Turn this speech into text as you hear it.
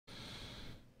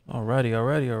Alrighty.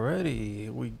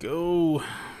 Here we go.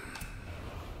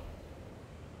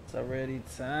 It's already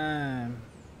time.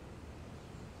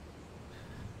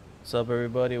 What's up,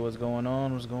 everybody? What's going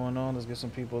on? Let's get some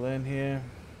people in here.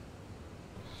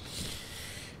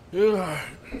 Ugh.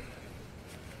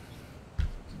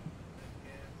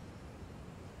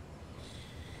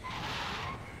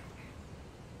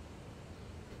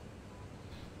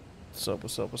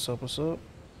 What's up?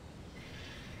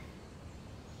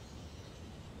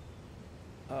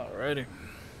 Alrighty.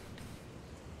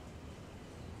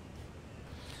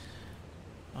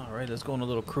 Alright, let's go on a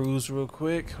little cruise real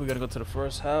quick. We gotta go to the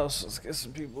first house. Let's get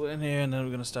some people in here and then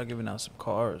we're gonna start giving out some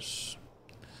cars.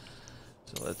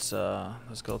 So let's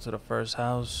go to the first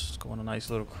house. Let's go on a nice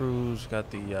little cruise.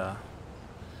 Got the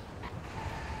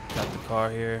car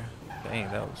here.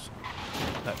 Dang,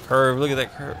 that curve. Look at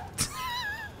that curve.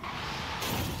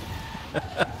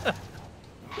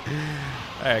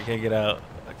 Alright, I can't get out.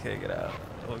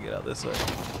 I'll get out this way.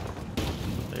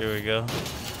 There we go.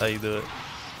 How you do it?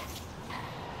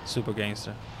 Super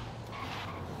gangster.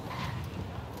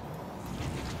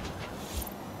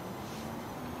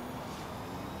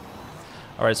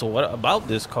 Alright, so what about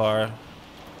this car?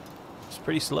 It's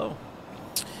pretty slow.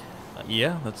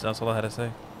 Yeah, that's all I had to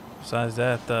say. Besides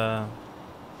that,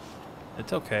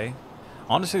 it's okay.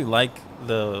 Honestly, like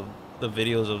the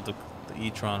videos of the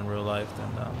e-tron in real life, then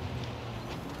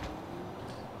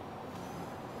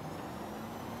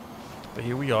but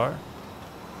here we are.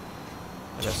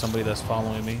 I got somebody that's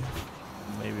following me.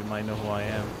 Maybe might know who I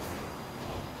am.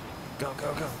 Go.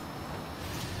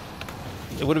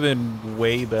 It would have been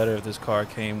way better if this car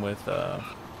came with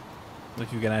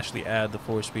like you can actually add the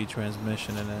 4-speed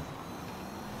transmission in it.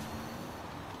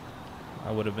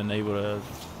 I would have been able to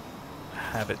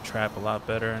have it trap a lot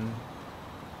better and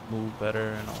move better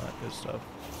and all that good stuff.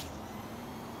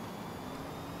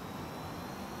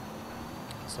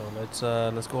 So let's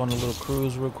go on a little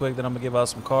cruise real quick. Then I'm gonna give out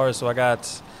some cars. So I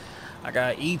got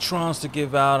e-trons to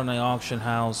give out in the auction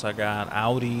house. I got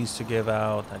Audis to give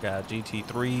out. I got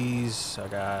GT3s. I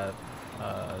got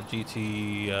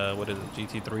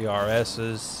GT3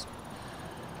 RSs.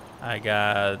 I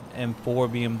got M4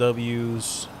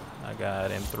 BMWs. I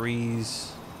got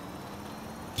M3s.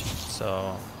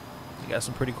 So you got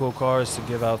some pretty cool cars to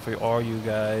give out for all you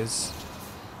guys.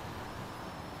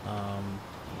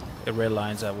 It red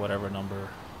lines at whatever number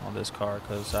on this car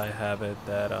because I have it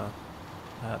that I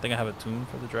think I have a tune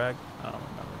for the drag. I don't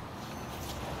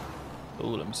remember.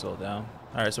 Ooh, let me slow down.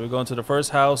 All right, so we're going to the first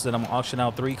house. Then I'm gonna auction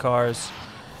out 3 cars.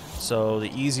 So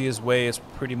the easiest way is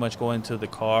pretty much going to the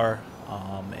car,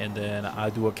 and then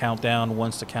I do a countdown.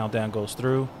 Once the countdown goes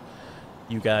through,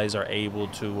 you guys are able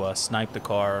to snipe the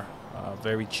car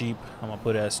very cheap. I'm gonna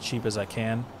put it as cheap as I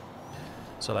can.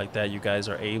 So like that, you guys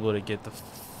are able to get the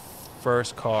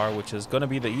first car, which is going to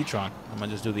be the e-tron. I'm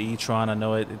going to just do the e-tron. I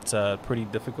know it's pretty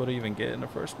difficult to even get in the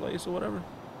first place or whatever.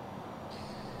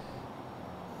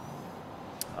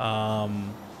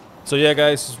 So yeah,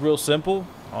 guys, it's real simple.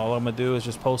 All I'm going to do is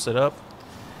just post it up,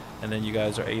 and then you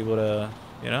guys are able to,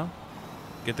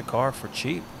 get the car for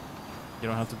cheap. You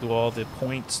don't have to do all the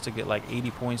points to get like 80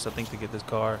 points, I think, to get this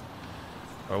car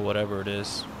or whatever it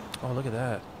is. Oh, look at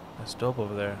that. That's dope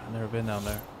over there. I've never been down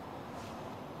there.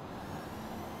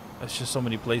 There's just so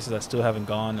many places I still haven't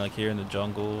gone, like here in the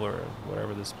jungle or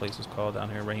whatever this place is called down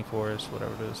here, rainforest,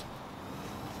 whatever it is.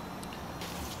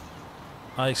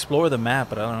 I explore the map,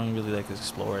 but I don't really like to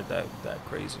explore it that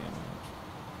crazy.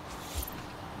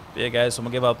 But yeah, guys, so I'm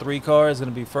gonna give out 3 cars. It's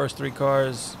gonna be first 3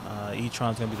 cars.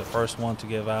 E-tron's gonna be the first one to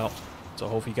give out. So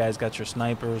hope you guys got your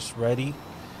snipers ready,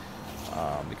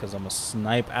 because I'm gonna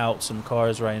snipe out some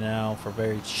cars right now for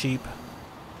very cheap,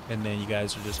 and then you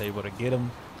guys are just able to get them.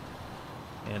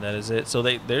 And that is it. So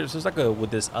there's just like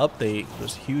with this update,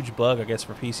 there's a huge bug, I guess,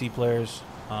 for PC players.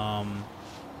 One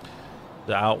of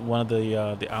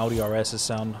the Audi RSs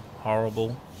sound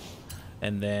horrible,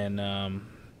 and then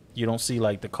you don't see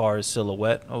like the car's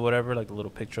silhouette or whatever, like the little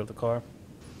picture of the car.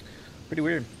 Pretty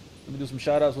weird. Let me do some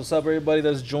shout outs. What's up, everybody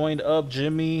that's joined up?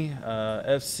 Jimmy,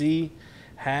 FC,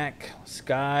 Hack,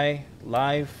 Sky,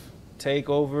 Life,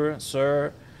 Takeover,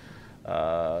 Sir,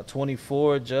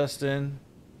 24, Justin.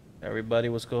 Everybody,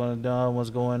 what's going on?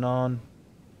 What's going on?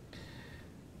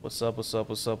 What's up?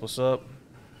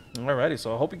 Alrighty,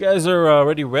 so I hope you guys are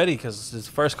already ready because this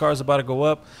first car is about to go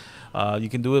up. You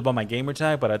can do it by my gamer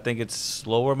tag, but I think it's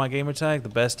slower my gamer tag. The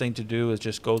best thing to do is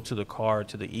just go to the car,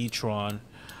 to the e-tron,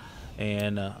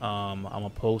 and I'm going to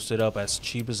post it up as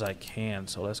cheap as I can.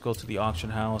 So let's go to the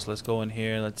auction house. Let's go in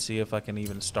here. Let's see if I can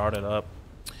even start it up.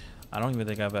 I don't even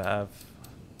think I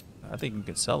think you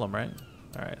can sell them, right?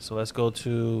 All right, so let's go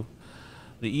to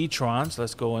the e-trons.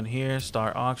 Let's go in here,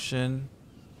 start auction.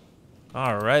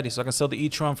 Alrighty, so I can sell the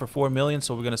e-tron for 4 million,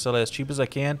 so we're gonna sell it as cheap as I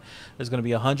can. There's gonna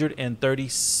be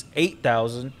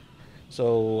 138,000.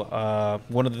 So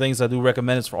one of the things I do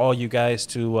recommend is for all you guys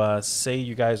to say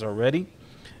you guys are ready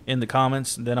in the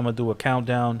comments. Then I'm gonna do a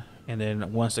countdown, and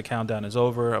then once the countdown is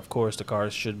over, of course the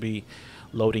cars should be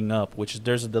loading up, which is,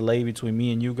 there's a delay between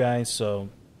me and you guys, so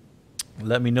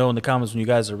let me know in the comments when you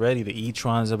guys are ready. The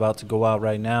e-tron is about to go out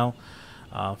right now.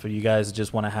 For you guys that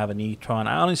just want to have an e-tron,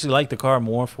 I honestly like the car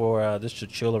more for just to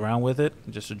chill around with it,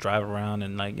 just to drive around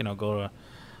and, like, you know, go to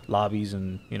lobbies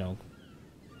and, you know,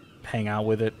 hang out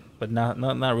with it, but not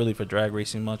really for drag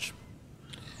racing much.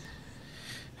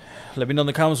 Let me know in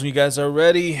the comments when you guys are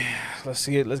ready. Let's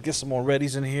see it. Let's get some more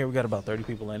readies in here. We got about 30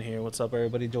 people in here. What's up,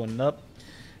 everybody? Joining up,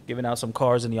 giving out some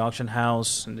cars in the auction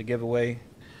house and the giveaway,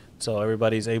 so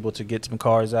everybody's able to get some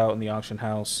cars out in the auction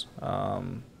house.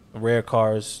 Rare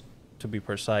cars, to be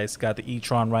precise. Got the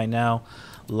e-tron right now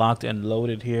locked and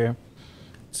loaded here,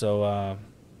 so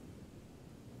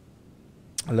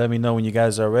let me know when you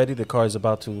guys are ready. The car is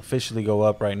about to officially go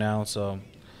up right now, so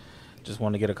just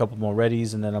want to get a couple more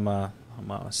readies, and then I'm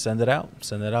gonna send it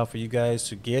out for you guys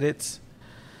to get it.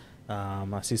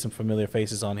 I see some familiar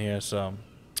faces on here, so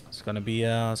it's gonna be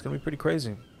pretty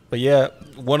crazy. But yeah,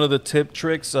 one of the tip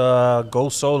tricks, go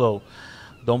solo.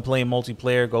 Don't play in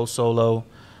multiplayer, go solo.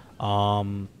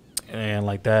 And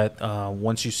like that,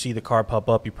 once you see the car pop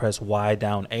up, you press Y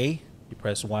down A. You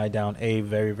press Y down A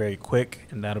very, very quick,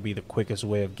 and that'll be the quickest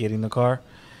way of getting the car.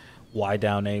 Y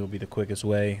down A will be the quickest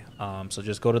way. So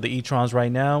just go to the e-trons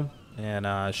right now, and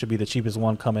it should be the cheapest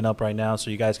one coming up right now, so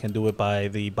you guys can do it by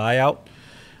the buyout.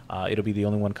 It'll be the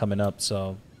only one coming up,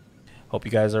 so hope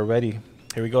you guys are ready.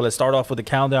 Here we go. Let's start off with the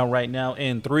countdown right now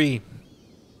in 3,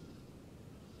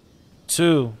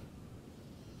 2,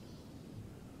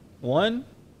 1.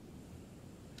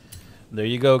 There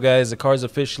you go, guys. The car's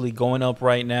officially going up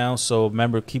right now. So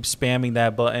remember, keep spamming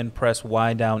that button. Press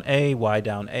Y down A, Y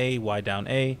down A, Y down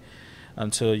A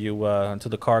until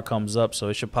the car comes up. So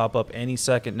it should pop up any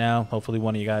second now. Hopefully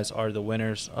one of you guys are the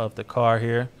winners of the car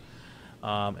here.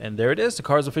 And there it is. The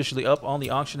car's officially up on the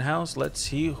auction house. Let's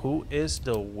see who is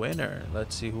the winner.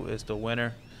 Let's see who is the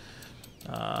winner.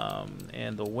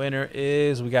 And the winner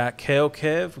is, we got Kale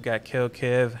Kev. We got Kale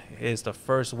Kev is the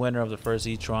first winner of the first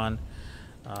e-tron.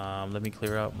 Let me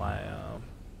clear out my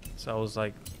so I was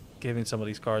like giving some of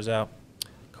these cars out,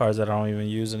 cars that I don't even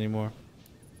use anymore.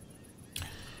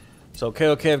 So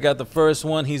Kale Kev got the first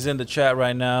one. He's in the chat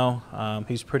right now.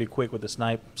 He's pretty quick with the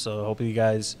snipe, so hopefully you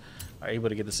guys are able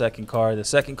to get the second car. The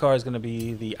second car is going to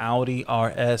be the Audi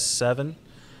RS7.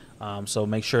 So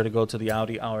make sure to go to the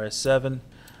Audi RS7.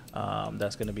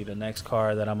 That's going to be the next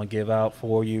car that I'm going to give out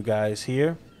for you guys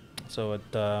here. So it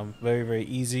very, very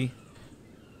easy.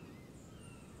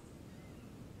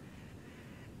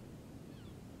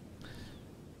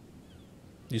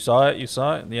 You saw it? You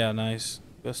saw it? Yeah, nice.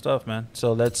 Good stuff, man.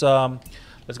 So let's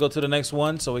go to the next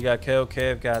one. So we got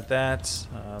Kev, got that.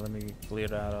 Let me clear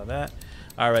out of that.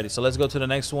 Alrighty, so let's go to the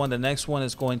next one. The next one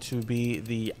is going to be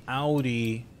the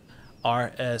Audi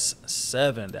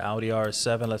RS7. The Audi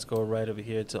RS7. Let's go right over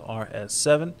here to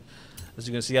RS7. As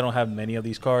you can see, I don't have many of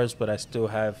these cars, but I still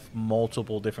have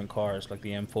multiple different cars, like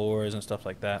the M4s and stuff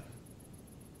like that.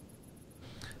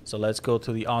 So let's go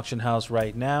to the auction house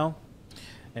right now.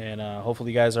 And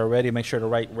hopefully you guys are ready. Make sure to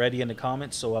write ready in the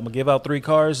comments. So I'm going to give out 3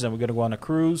 cars, then we're going to go on a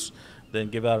cruise, then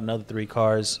give out another 3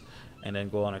 cars, and then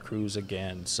go on a cruise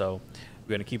again. So we're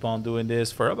going to keep on doing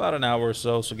this for about an hour or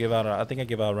so. So give out, I think I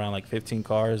give out around like 15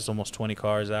 cars, almost 20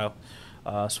 cars out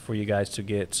for you guys to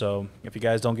get. So if you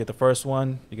guys don't get the first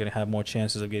one, you're going to have more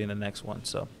chances of getting the next one.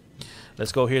 So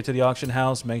let's go here to the auction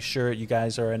house. Make sure you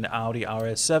guys are in the Audi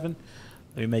RS7.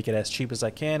 Let me make it as cheap as I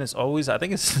can. It's always, I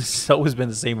think it's always been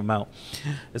the same amount.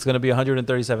 It's going to be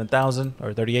 137,000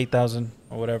 or 38,000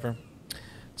 or whatever.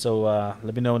 So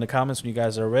let me know in the comments when you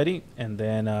guys are ready. And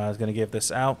then I was going to give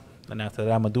this out. And after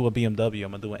that, I'm going to do a BMW.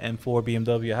 I'm going to do an M4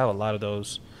 BMW. I have a lot of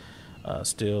those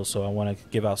still. So I want to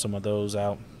give out some of those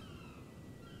out.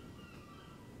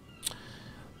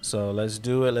 So let's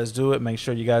do it. Let's do it. Make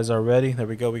sure you guys are ready. There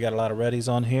we go. We got a lot of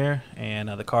readies on here. And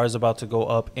the car is about to go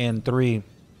up in 3,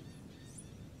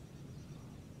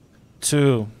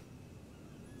 2,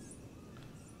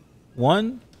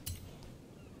 1.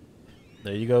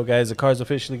 There you go, guys. The car's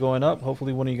officially going up.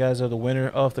 Hopefully one of you guys are the winner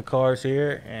of the cars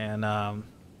here. And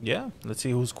yeah, let's see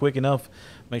who's quick enough.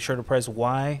 Make sure to press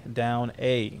Y down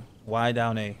A. Y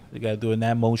down A. You got to do it in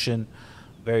that motion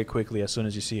very quickly as soon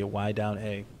as you see it. Y down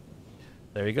A.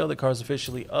 There you go. The car's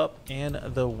officially up, and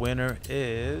the winner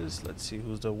is, let's see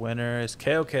who's the winner. It's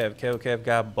Kev. Kev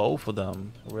got both of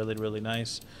them. Really, really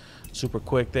nice. Super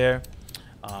quick there.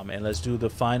 And let's do the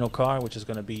final car, which is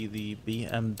going to be the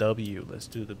BMW. Let's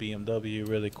do the BMW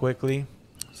really quickly.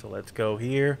 So let's go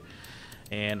here.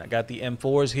 And I got the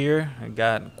M4s here. I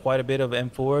got quite a bit of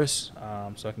M4s,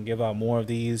 so I can give out more of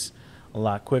these a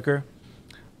lot quicker.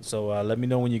 So let me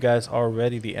know when you guys are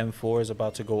ready. The M4 is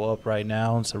about to go up right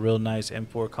now. It's a real nice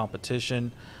M4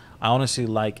 competition. I honestly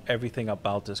like everything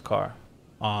about this car.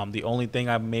 The only thing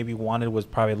I maybe wanted was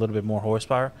probably a little bit more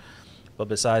horsepower. But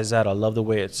besides that, I love the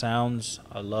way it sounds.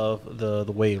 I love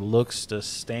the way it looks, the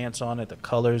stance on it, the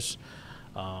colors.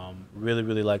 Really,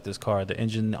 really like this car. The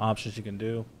engine options you can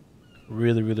do.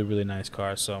 Really, really, really nice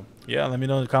car. So, yeah, let me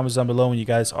know in the comments down below when you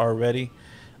guys are ready.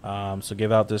 So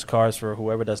give out this cars for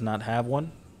whoever does not have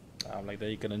one. Like that,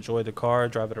 you can enjoy the car,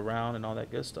 drive it around, and all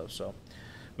that good stuff. So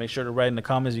make sure to write in the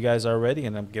comments you guys are ready,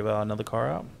 and I'll give out another car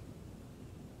out.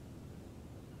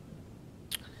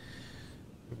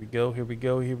 Here we go, here we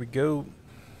go, here we go.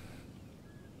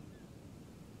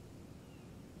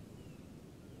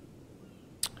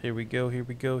 Here we go, here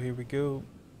we go, here we go.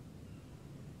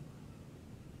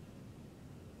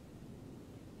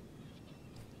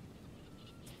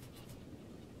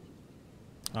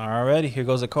 Alrighty, here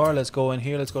goes the car. Let's go in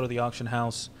here. Let's go to the auction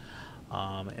house.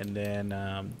 And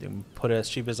then put it as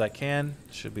cheap as I can.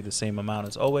 Should be the same amount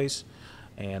as always.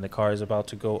 And the car is about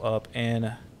to go up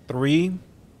in 3,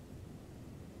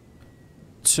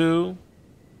 2,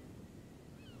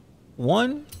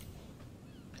 1.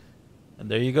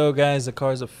 And there you go, guys. The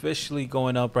car is officially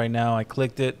going up right now. I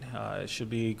clicked it. It should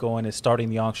be going. It's starting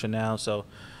the auction now. So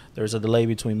there's a delay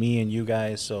between me and you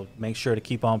guys. So make sure to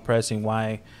keep on pressing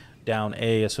Y down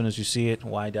A as soon as you see it.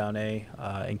 Y down A,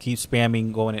 and keep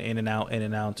spamming, going in and out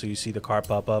until you see the car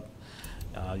pop up.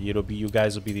 You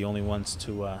guys will be the only ones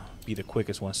to be the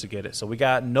quickest ones to get it. So we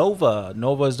got Nova.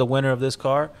 Nova is the winner of this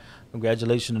car.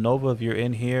 Congratulations to Nova. If you're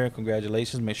in here,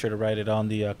 congratulations. Make sure to write it on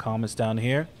the comments down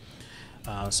here.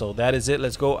 So that is it.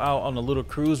 Let's go out on a little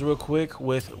cruise real quick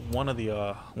with one of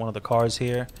the cars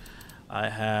here. I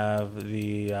have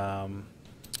the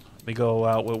we go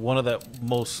out with one of the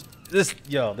most this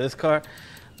car.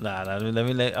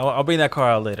 I'll bring that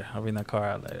car out later.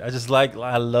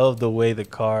 I love the way the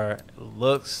car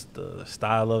looks, the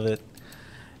style of it,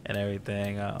 and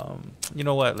everything. You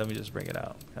know what? Let me just bring it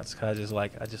out. I just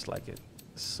like it.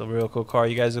 It's a real cool car.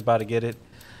 You guys are about to get it,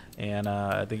 and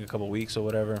I think a couple weeks or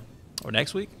whatever, or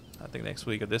next week. I think next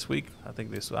week or this week. I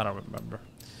don't remember.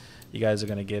 You guys are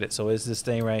gonna get it. So it's this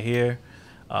thing right here.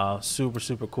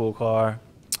 Super cool car.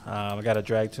 I got a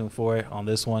drag tune for it on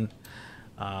this one.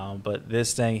 But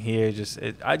this thing here,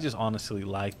 I just honestly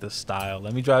like the style.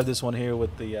 Let me drive this one here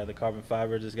with the carbon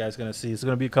fiber. This guy's gonna see. It's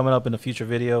gonna be coming up in a future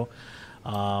video.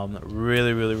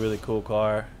 Really cool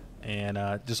car, and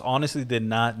just honestly did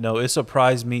not know. It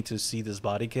surprised me to see this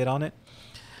body kit on it,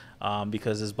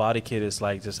 because this body kit is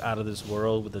like just out of this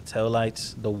world with the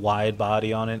taillights, the wide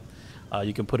body on it.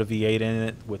 You can put a V8 in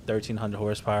it with 1300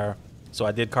 horsepower. So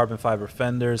I did carbon fiber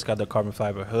fenders, got the carbon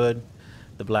fiber hood,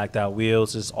 the blacked out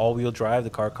wheels. This is all-wheel drive. The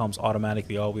car comes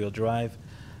automatically all-wheel drive.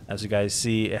 As you guys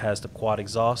see, it has the quad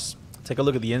exhaust. Take a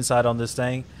look at the inside on this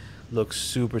thing. Looks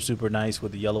super nice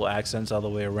with the yellow accents all the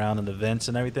way around and the vents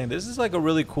and everything. This is like a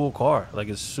really cool car. Like,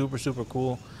 it's super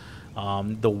cool.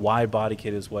 The wide body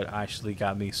kit is what actually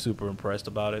got me super impressed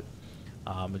about it.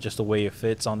 Just the way it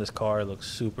fits on this car, it looks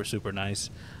super nice.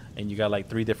 And you got like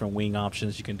 3 different wing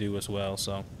options you can do as well.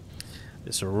 So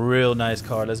it's a real nice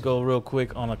car. Let's go real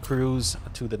quick on a cruise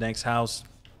to the next house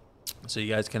so you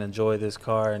guys can enjoy this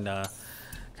car and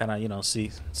kind of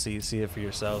see it for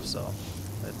yourself. So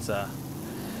it's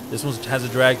this one has a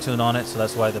drag tune on it, so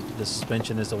that's why the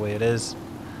suspension is the way it is.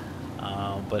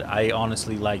 But I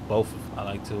honestly like both. I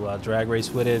like to drag race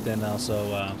with it, and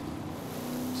also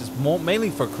just mainly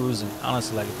for cruising. I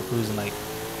honestly like it for cruising, like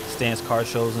stance car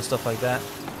shows and stuff like that.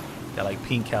 Got like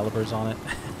pink calipers on it.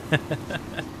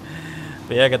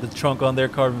 But yeah, I got the trunk on there,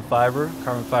 carbon fiber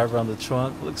on the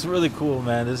trunk. Looks really cool,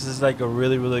 man. This is like a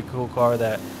really cool car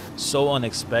that so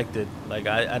unexpected. Like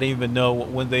I didn't even know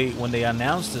when they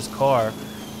announced this car.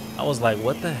 I was like,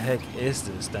 what the heck is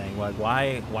this thing? Like,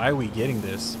 why are we getting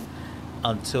this?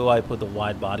 Until I put the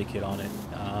wide body kit on it.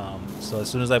 So as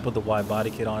soon as I put the wide body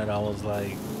kit on it, I was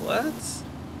like, what?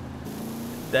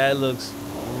 That looks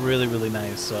really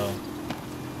nice. So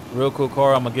real cool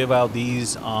car. I'm gonna give out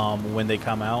these when they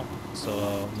come out.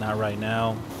 So not right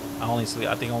now. I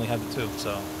think I only have the 2.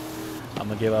 So I'm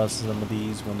gonna give out some of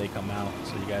these when they come out,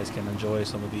 so you guys can enjoy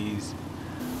some of these.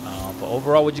 But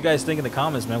overall, what you guys think in the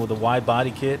comments, man? With the wide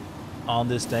body kit, on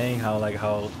this thing, how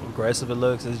aggressive it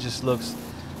looks. It just looks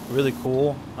really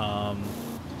cool.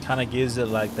 Kind of gives it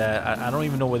like that. I don't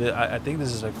even know whether I think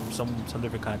this is like from some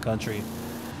different kind of country,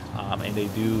 and they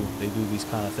do these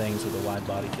kind of things with the wide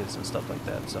body kits and stuff like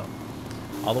that. So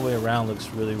all the way around looks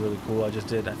really cool. I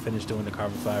finished doing the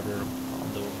carbon fiber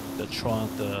on the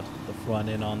trunk, the front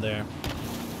end on there.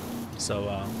 So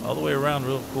all the way around,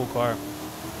 real cool car,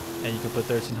 and you can put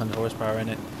 1,300 horsepower in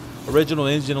it. Original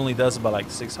engine only does about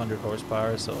like 600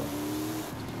 horsepower, so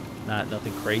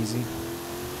nothing crazy.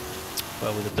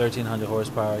 But with the 1,300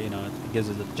 horsepower, you know, it gives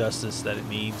it the justice that it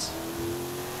needs.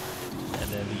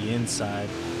 And then the inside,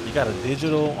 you got a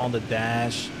digital on the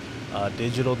dash,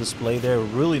 digital display there,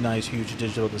 really nice huge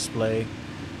digital display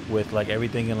with like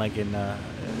everything in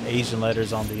Asian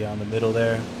letters on the middle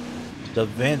there. The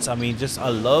vents, I mean, just I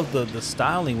love the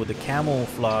styling with the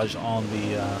camouflage on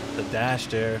the dash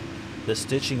there, the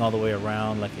stitching all the way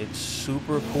around. Like, it's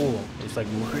super cool. It's like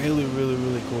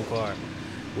really cool car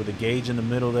with the gauge in the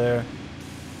middle there.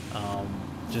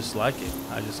 Just like it.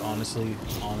 I just honestly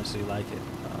like it.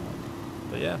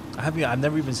 But yeah, I've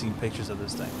never even seen pictures of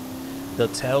this thing. The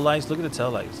tail lights, look at the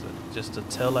tail lights. Just the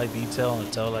tail light detail, and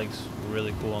the tail lights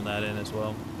really cool on that end as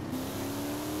well.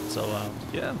 So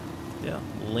yeah,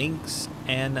 Lynx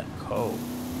and Co.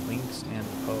 Lynx and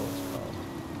Co. is called.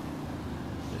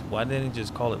 Why didn't he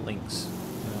just call it Lynx,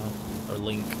 you know, or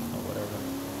Link or whatever?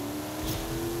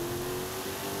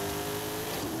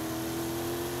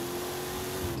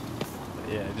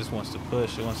 But yeah, it just wants to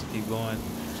push. It wants to keep going.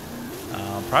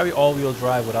 Probably all-wheel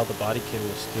drive without the body kit will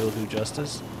still do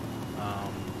justice.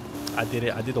 I did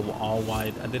the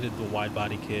wide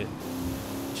body kit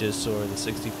just for the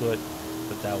 60-foot,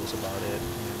 but that was about it.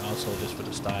 And also just for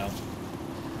the style.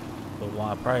 But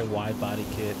probably wide body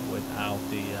kit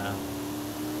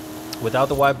without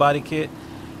the wide body kit,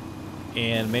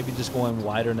 and maybe just going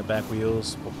wider in the back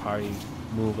wheels will probably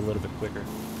move a little bit quicker.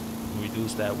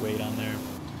 Reduce that weight on there.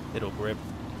 It'll grip.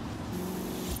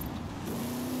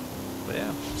 But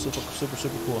yeah, super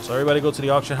cool. So everybody go to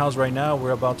the auction house right now.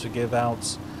 We're about to give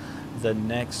out the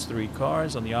next 3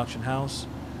 cars on the auction house.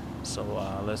 So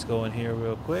let's go in here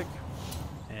real quick,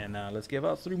 and let's give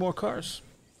out 3 more cars.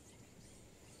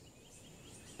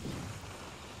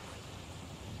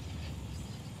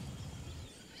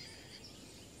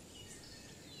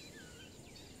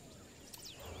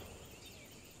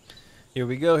 Here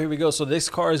we go. So this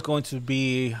car is going to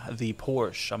be the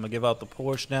Porsche. I'm gonna give out the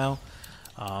Porsche now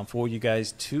for you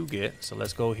guys to get. So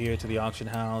let's go here to the auction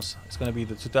house. It's gonna be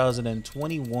the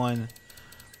 2021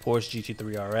 Porsche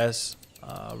GT3 RS.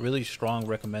 Really strong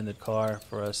recommended car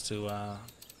for us to.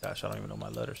 Gosh, I don't even know my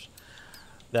letters.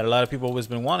 That a lot of people have always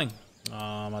been wanting.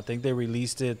 I think they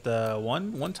released it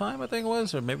one time, I think it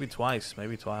was, or maybe twice.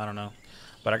 I don't know.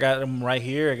 But I got them right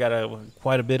here. I got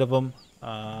quite a bit of them.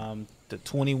 The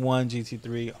 21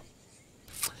 GT3,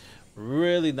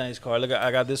 really nice car. Look, I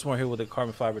got this one here with the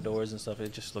carbon fiber doors and stuff.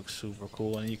 It just looks super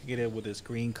cool, and you can get it with this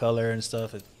green color and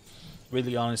stuff. It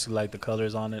really honestly like the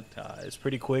colors on it. It's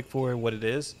pretty quick for what it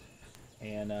is,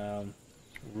 and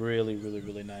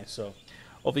really nice. So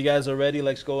hope you guys are ready.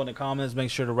 Let's go in the comments.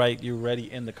 Make sure to write "you're ready"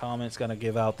 in the comments. Gonna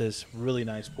give out this really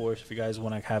nice Porsche. If you guys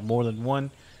want to have more than one,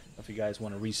 if you guys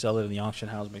want to resell it in the auction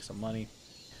house, make some money,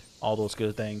 all those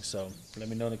good things. So let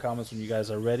me know in the comments when you guys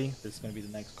are ready. This is going to be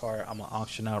the next car I'm going to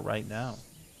auction out right now.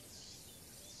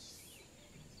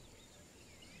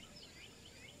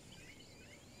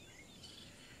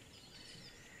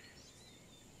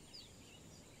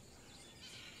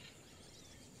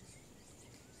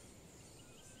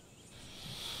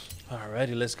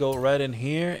 Alrighty, let's go right in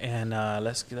here, and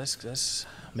let's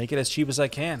make it as cheap as I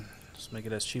can. Let's make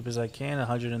it as cheap as I can.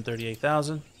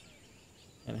 138,000.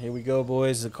 And here we go,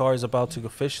 boys. The car is about to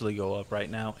officially go up right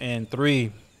now. In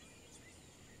 3,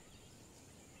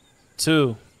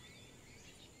 2,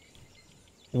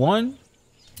 1.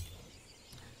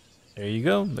 There you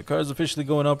go. The car is officially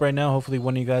going up right now. Hopefully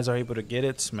one of you guys are able to get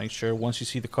it. Make sure once you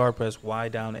see the car, press Y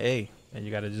down A. And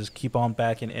you got to just keep on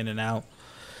backing in and out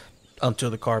until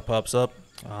the car pops up.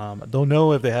 I don't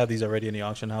know if they have these already in the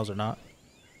auction house or not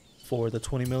for the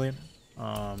 20 million.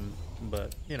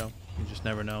 But, you know, you just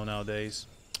never know nowadays.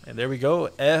 And there we go.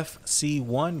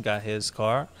 FC1 got his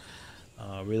car.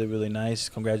 Really nice.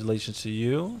 Congratulations to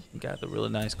you. You got the really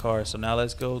nice car. So now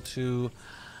let's go to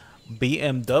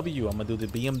BMW. I'm going to do the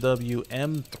BMW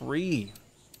M3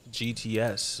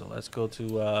 GTS. So let's go to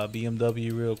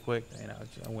BMW real quick. And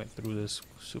I went through this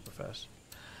super fast.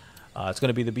 It's going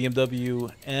to be the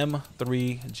BMW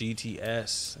M3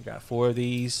 GTS. I got 4 of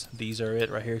these. These are it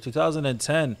right here.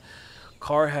 2010.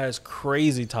 Car has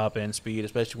crazy top end speed,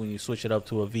 especially when you switch it up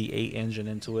to a V8 engine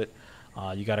into it.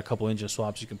 You got a couple engine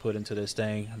swaps you can put into this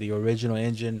thing. The original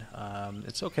engine,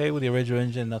 it's okay with the original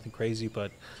engine, nothing crazy,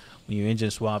 but when you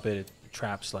engine swap it, it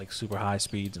traps like super high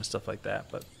speeds and stuff like that.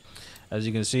 But as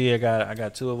you can see, I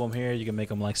got 2 of them here. You can make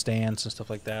them like stands and stuff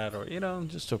like that, or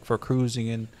just for cruising,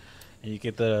 and you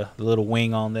get the little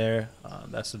wing on there.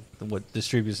 That's what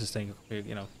distributes this thing.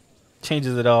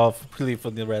 Changes it off completely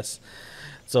from the rest.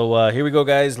 So here we go,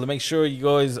 guys. Let's make sure you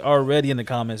guys are ready in the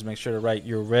comments. Make sure to write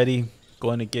you're ready.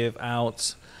 Going to give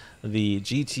out the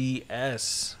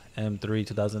GTS M3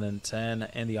 2010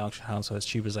 and the auction house so as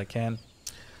cheap as I can.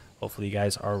 Hopefully you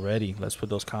guys are ready. Let's put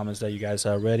those comments that you guys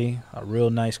are ready. A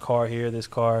real nice car here. This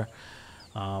car,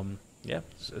 yeah,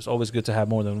 it's always good to have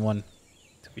more than one,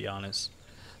 to be honest.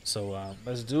 So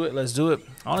let's do it. Let's do it.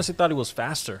 I honestly thought it was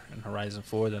faster in Horizon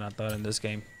 4 than I thought in this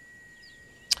game.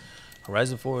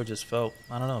 Horizon 4 just felt,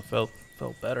 I don't know, felt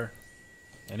better,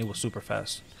 and it was super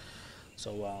fast.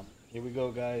 So here we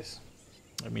go, guys.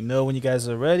 Let me know when you guys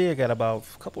are ready. I got about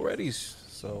a couple readies,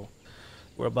 so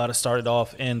we're about to start it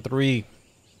off in 3,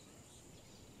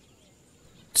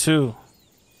 2,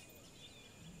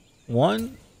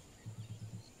 1.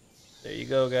 There you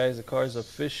go, guys. The car is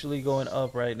officially going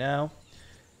up right now.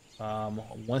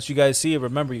 Once you guys see it,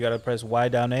 remember you got to press Y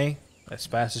down A as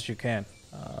fast as you can.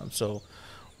 So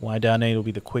Y down A will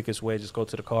be the quickest way. Just go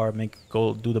to the car,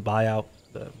 go do the buyout,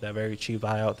 that very cheap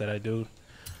buyout that I do,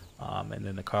 and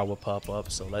then the car will pop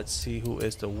up. So let's see who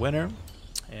is the winner,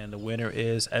 and the winner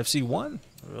is FC1.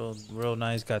 Real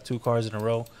nice. Got 2 cars in a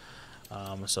row.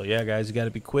 So yeah, guys, you got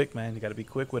to be quick, man. You got to be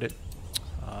quick with it.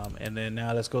 And then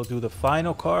now let's go through the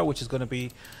final car, which is going to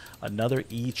be another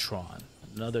e-tron.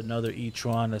 Another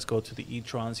e-tron. Let's go to the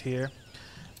e-trons here.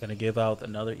 Gonna give out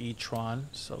another e-tron.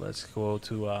 So let's go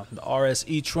to the RS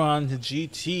e-tron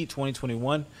GT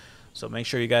 2021. So make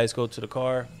sure you guys go to the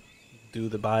car, do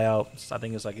the buyout. I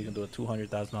think it's like you can do a $200,000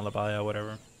 buyout,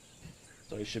 whatever.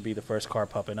 So it should be the first car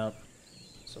popping up.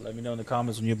 So let me know in the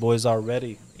comments when your boys are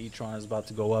ready. E-tron is about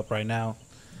to go up right now.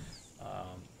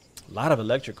 A lot of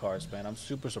electric cars, man. I'm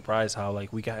super surprised how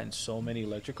we got in so many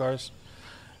electric cars.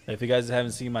 If you guys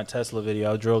haven't seen my Tesla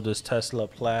video, I drove this Tesla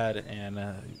Plaid, and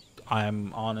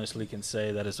I'm honestly can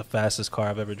say that it's the fastest car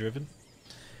I've ever driven.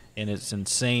 And it's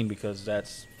insane because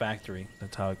that's factory.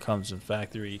 That's how it comes in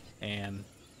factory. And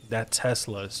that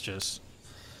Tesla is just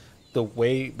the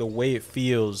way it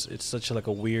feels. It's such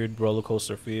a weird roller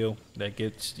coaster feel that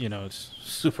gets, it's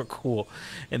super cool.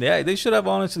 And they should have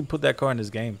honestly put that car in this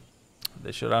game.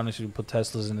 They should honestly put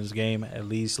Teslas in this game, at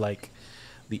least like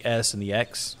the S and the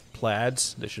X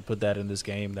Plaids. They should put that in this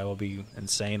game. That would be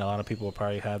insane. A lot of people will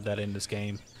probably have that in this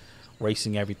game,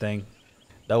 racing everything.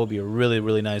 That would be a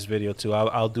really nice video too.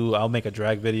 I'll make a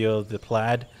drag video of the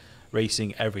Plaid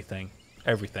racing everything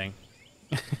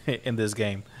in this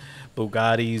game.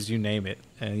 Bugattis, you name it,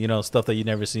 and stuff that you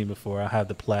never seen before. I have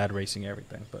the Plaid racing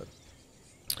everything, but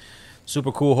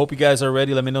super cool. Hope you guys are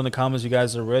ready. Let me know in the comments you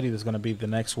guys are ready. There's gonna be the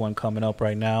next one coming up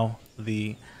right now,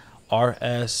 the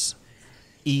RS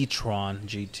e-tron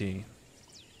GT.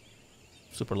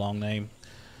 Super long name.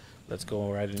 Let's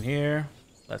go right in here.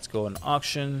 Let's go in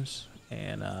auctions,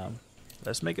 and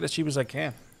let's make it as cheap as I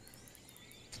can.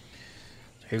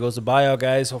 Here goes the buyout,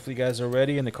 guys. Hopefully you guys are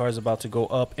ready, and the car is about to go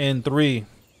up in 3,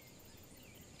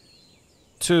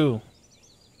 2,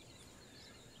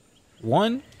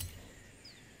 1.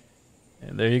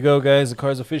 And there you go, guys. The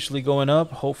car's officially going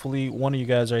up. Hopefully one of you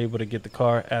guys are able to get the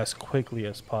car as quickly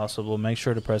as possible. Make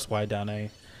sure to press Y down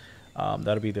A.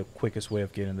 That'll be the quickest way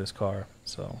of getting this car.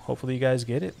 So hopefully you guys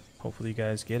get it. Hopefully you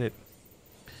guys get it.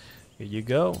 Here you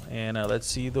go. And let's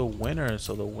see the winner.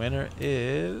 So the winner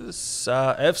is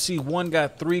FC1.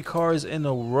 Got 3 cars in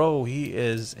a row. He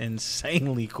is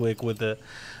insanely quick with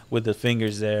the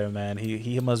fingers there, man.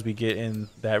 He must be getting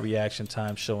that reaction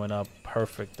time showing up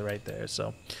perfect right there.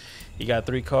 So he got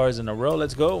 3 cars in a row.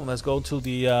 Let's go. Let's go to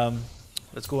the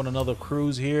let's go on another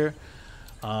cruise here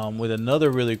with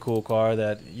another really cool car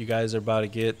that you guys are about to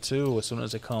get too as soon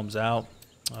as it comes out.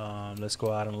 Let's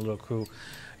go out on a little crew,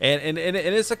 and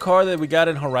it's a car that we got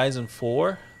in Horizon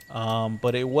 4,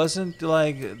 but it wasn't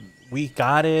like we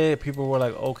got it. People were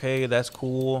like, okay, that's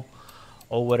cool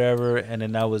or whatever, and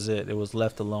then that was it. It was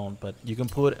left alone. But you can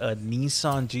put a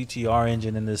Nissan GTR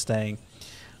engine in this thing,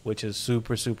 which is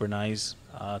super nice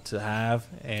to have.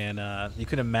 And you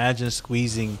can imagine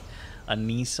squeezing a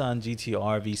Nissan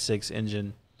GTR V6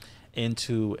 engine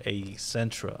into a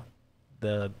Sentra.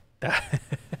 That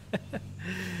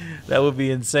would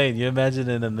be insane. You imagine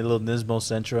in a little Nismo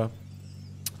Sentra,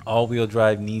 all-wheel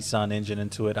drive Nissan engine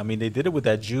into it. I mean, they did it with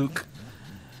that Juke.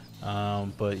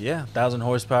 But yeah, 1,000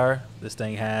 horsepower this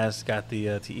thing has. Got the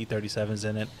TE37s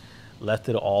in it. Left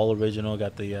it all original.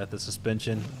 Got the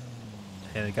suspension,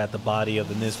 and it got the body of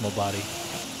the Nismo body.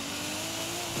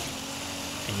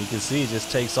 And you can see it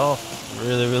just takes off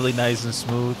really, really nice and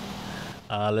smooth.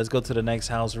 Let's go to the next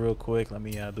house real quick. Let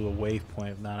me do a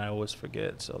waypoint. If not, I always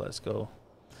forget. So let's go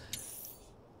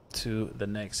to the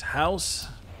next house.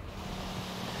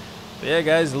 But yeah,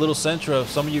 guys, a little Sentra.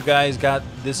 Some of you guys got,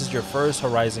 this is your first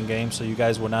Horizon game, so you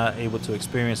guys were not able to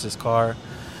experience this car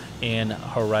in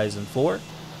Horizon 4.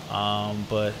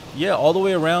 But yeah, all the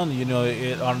way around, you know,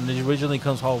 it originally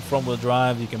comes all front-wheel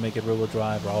drive. You can make it rear-wheel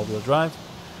drive or all-wheel drive.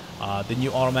 Then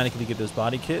you automatically get this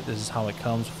body kit. This is how it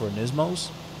comes for Nismos.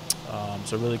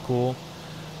 So really cool.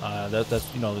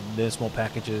 That's you know, the Nismo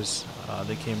packages.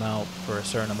 They came out for a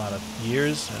certain amount of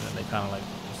years, and then they kind of like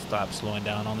stopped slowing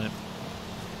down on it.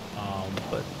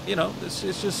 But you know, it's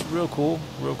just real cool.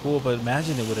 But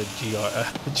imagine it with a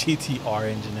GTR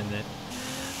engine in it,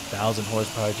 1,000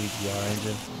 horsepower GTR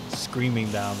engine,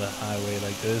 screaming down the highway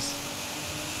like this.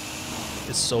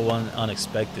 It's so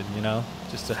unexpected, you know,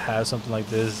 just to have something like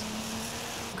this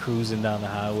cruising down the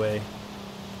highway,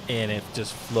 and it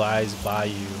just flies by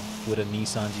you with a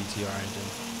Nissan GTR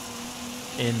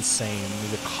engine. Insane. I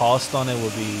mean, the cost on it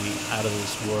would be out of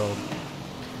this world.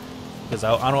 Because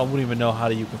I wouldn't even know how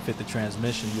you can fit the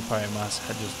transmission. You probably must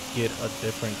just get a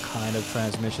different kind of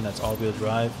transmission that's all-wheel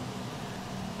drive,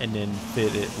 and then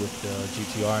fit it with the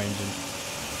GTR engine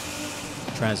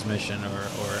transmission, or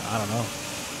I don't know.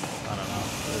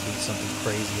 It would be something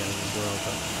crazy out of this world.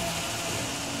 But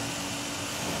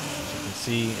as you can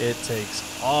see, it takes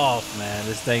off, man.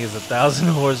 This thing is 1,000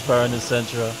 horsepower in the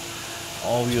Sentra,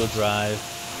 all-wheel drive,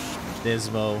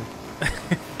 Nismo.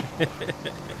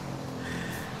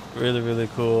 Really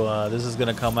cool. This is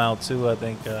gonna come out too, I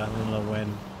think. I don't know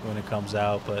when it comes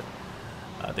out, but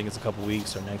I think it's a couple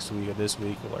weeks, or next week, or this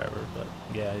week, or whatever. But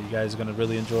yeah, you guys are gonna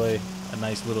really enjoy a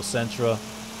nice little Sentra.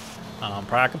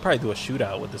 I could probably do a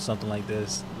shootout with something like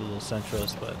this, the little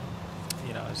Sentras, but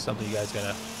you know, it's something you guys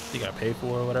gotta pay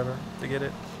for or whatever to get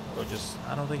it, or just,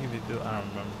 I don't think if you do, I don't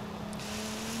remember.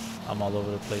 I'm all over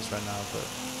the place right now, but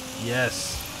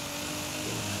yes,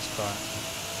 really nice car.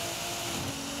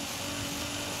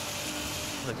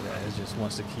 Look at that, it just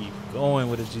wants to keep going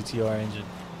with a GTR engine.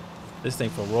 This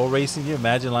thing for road racing, you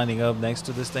imagine lining up next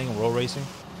to this thing and road racing?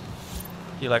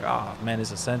 You're like, oh man,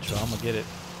 it's a Sentra, I'm gonna get it.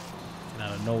 And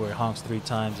out of nowhere, it honks 3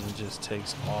 times and it just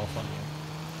takes off on you.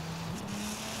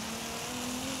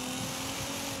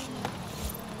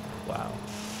 Wow.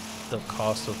 The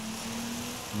cost of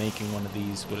making one of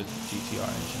these with a GTR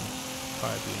engine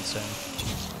probably be insane.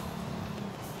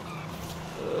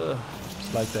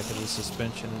 It's like that because the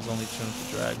suspension is only tuned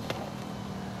for drag.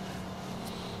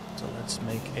 So let's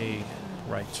make a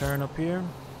right turn up here.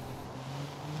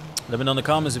 Let me know in the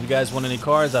comments if you guys want any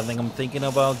cars. I think I'm thinking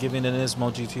about giving an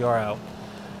Nismo GTR out.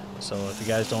 So if you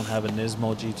guys don't have a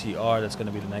Nismo GTR, that's going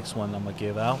to be the next one I'm going to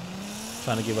give out.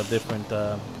 Trying to give a different,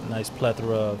 nice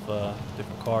plethora of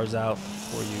different cars out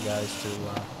for you guys to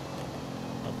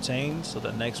obtain. So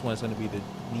the next one is going to be the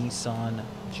Nissan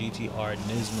GTR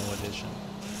Nismo edition.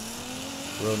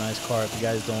 Real nice car. If you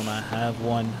guys don't have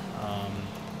one,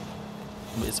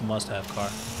 it's a must-have car.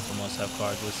 It's a must-have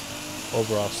car. Just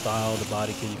overall style, the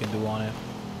body kit you can do on it,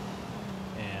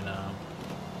 and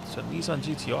it's a Nissan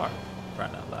GTR.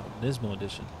 Right out loud, Nismo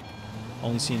edition.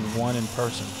 Only seen one in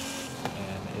person,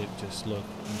 and it just looked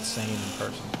insane in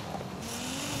person.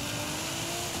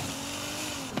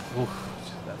 Oof,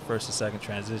 that first and second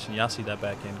transition. Y'all see that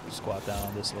back end squat down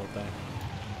on this little thing.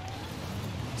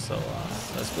 So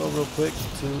let's go real quick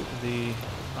to the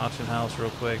auction house real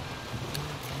quick,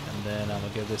 and then I'm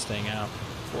gonna give this thing out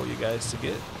for you guys to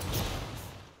get.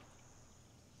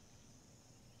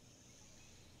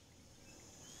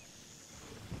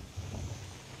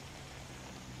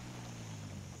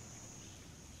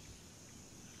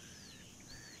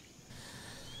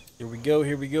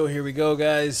 Here we go,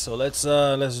 guys. So let's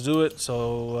do it.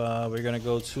 So we're gonna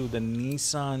go to the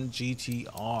Nissan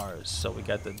GTRs. So we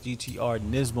got the GTR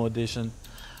Nismo edition.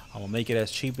 I'm gonna make it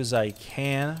as cheap as I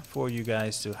can for you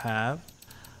guys to have.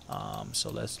 So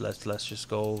let's just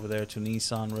go over there to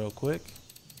Nissan real quick.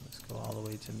 Let's go all the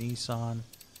way to Nissan.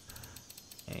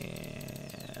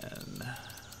 And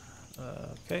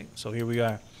okay, so here we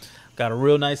are. Got a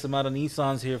real nice amount of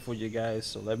Nissans here for you guys.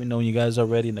 So let me know when you guys are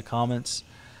ready in the comments.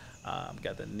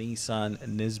 Got the Nissan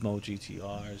Nismo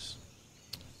GTRs.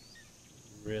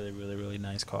 Really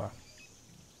nice car.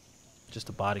 Just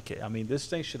a body kit. I mean, this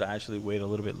thing should actually weigh a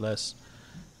little bit less,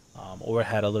 or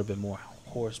had a little bit more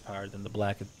horsepower than the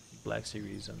Black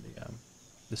Series and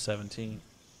the 17.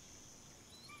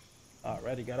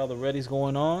 Alrighty, got all the readies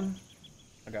going on.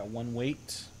 I got one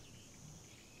weight.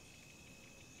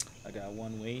 I got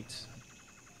one wait.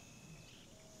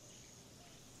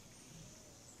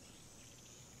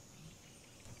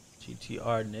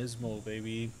 GTR Nismo,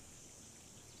 baby.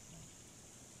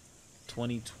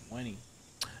 2020.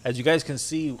 As you guys can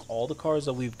see, all the cars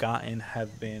that we've gotten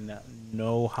have been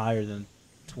no higher than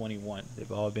 21.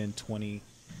 They've all been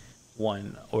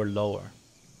 21 or lower.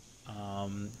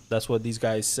 That's what these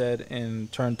guys said in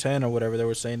turn 10 or whatever. They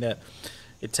were saying that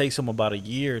it takes them about a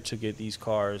year to get these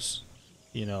cars,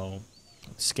 you know,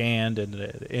 scanned and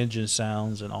the engine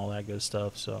sounds and all that good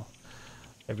stuff. So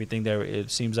everything that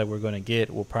it seems like we're going to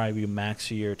get will probably be max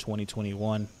year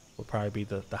 2021 will probably be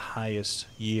the highest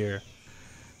year.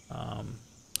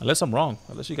 Unless I'm wrong.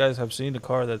 Unless you guys have seen the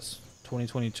car that's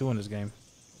 2022 in this game.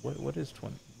 What is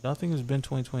 20? Nothing has been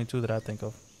 2022 that I think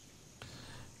of.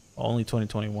 Only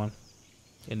 2021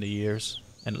 in the years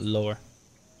and lower.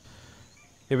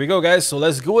 Here we go, guys. So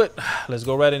let's do it. Let's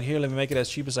go right in here. Let me make it as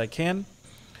cheap as I can.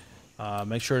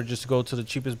 Make sure just to go to the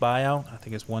cheapest buyout. I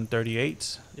think it's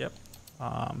 138. Yep.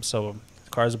 So the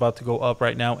car is about to go up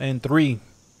right now in 3,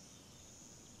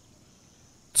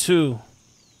 2,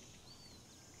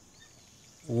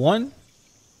 1.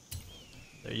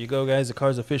 There you go, guys. The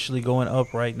car's officially going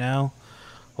up right now.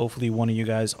 Hopefully one of you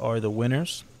guys are the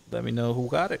winners. Let me know who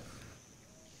got it.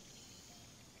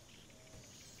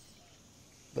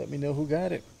 Let me know who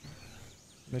got it.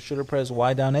 Make sure to press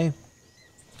Y down A.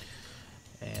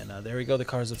 And there we go. The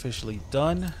car's officially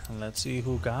done. And let's see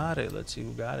who got it. Let's see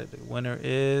who got it. The winner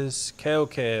is Kev.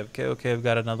 Kev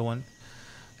got another one.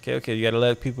 Kev, you got to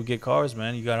let people get cars,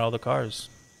 man. You got all the cars.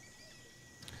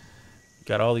 You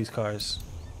got all these cars.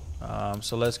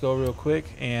 So let's go real quick.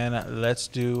 And let's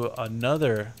do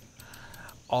another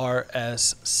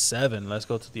RS7. Let's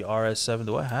go to the RS7.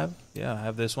 Do I have? Yeah, I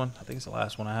have this one. I think it's the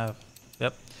last one I have.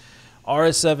 Yep.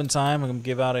 RS7 time. I'm going to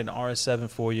give out an RS7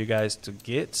 for you guys to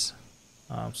get.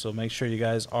 So make sure you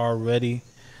guys are ready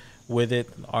with it.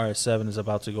 RS7 is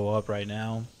about to go up right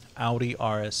now. Audi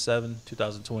RS7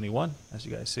 2021, as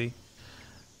you guys see.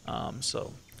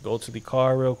 So go to the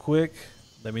car real quick.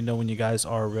 Let me know when you guys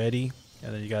are ready.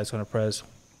 And then you guys are going to press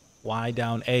Y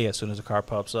down A as soon as the car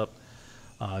pops up.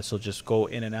 So just go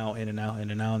in and out, in and out,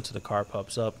 in and out until the car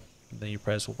pops up. Then you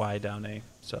press Y down A.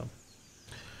 So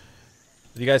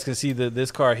you guys can see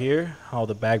this car here, how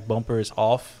the back bumper is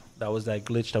off. That was that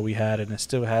glitch that we had, and it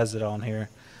still has it on here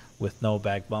with no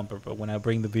back bumper. But when I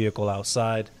bring the vehicle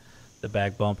outside, the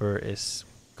back bumper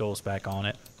goes back on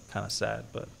it. Kind of sad,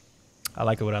 but I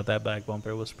like it without that back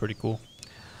bumper. It was pretty cool.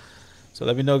 So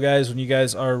let me know, guys, when you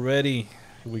guys are ready.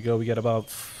 Here we go. We got about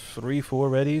 3, 4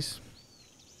 readies.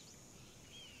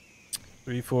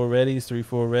 3, 4 readies. 3,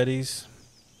 4 readies.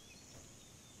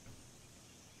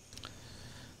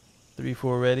 3,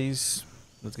 4 readies.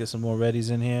 Let's get some more readies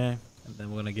in here. And then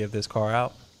we're going to give this car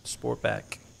out.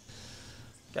 Sportback.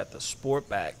 Got the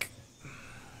Sportback.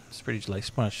 It's pretty like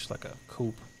sponge, like a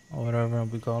coupe or whatever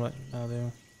we call it out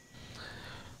there.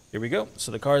 Here we go.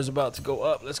 So the car is about to go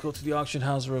up. Let's go to the auction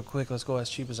house real quick. Let's go as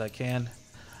cheap as I can.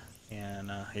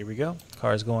 And here we go.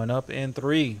 Car is going up in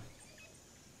 3,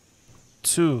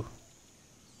 2,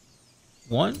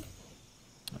 1.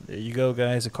 There you go,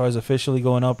 guys. The car is officially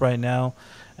going up right now.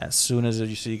 As soon as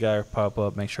you see guy pop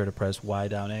up, make sure to press Y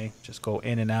down A. Just go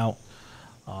in and out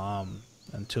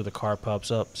until the car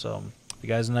pops up. So if you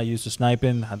guys are not used to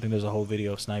sniping, I think there's a whole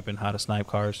video of sniping, how to snipe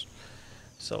cars.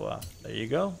 So there you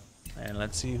go. And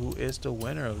let's see who is the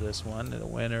winner of this one. The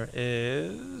winner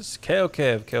is Kev.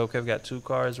 Kev got 2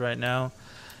 cars right now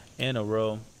in a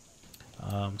row.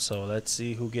 So let's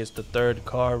see who gets the 3rd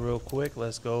car real quick.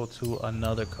 Let's go to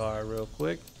another car real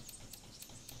quick.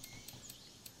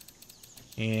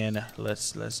 And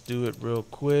let's do it real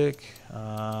quick.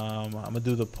 I'm gonna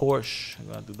do the Porsche. I'm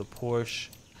gonna do the Porsche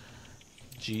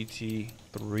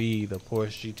GT3. The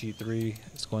Porsche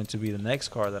GT3 is going to be the next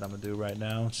car that I'm gonna do right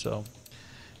now. So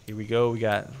here we go. We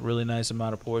got a really nice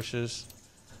amount of Porsches.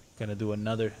 Gonna do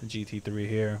another GT3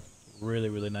 here.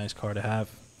 Really nice car to have,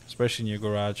 especially in your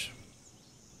garage.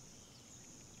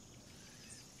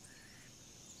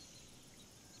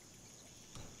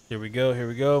 Here we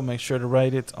go. Make sure to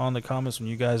write it on the comments when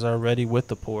you guys are ready with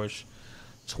the Porsche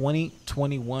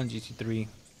 2021 GT3.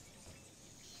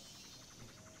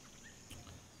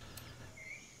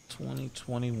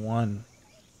 2021.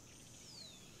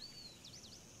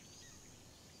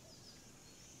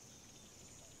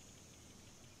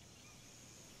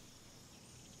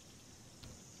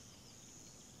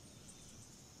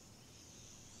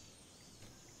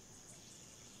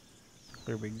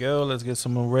 There we go. Let's get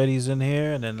some more readies in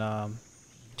here, and then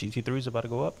GT3 is about to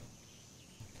go up.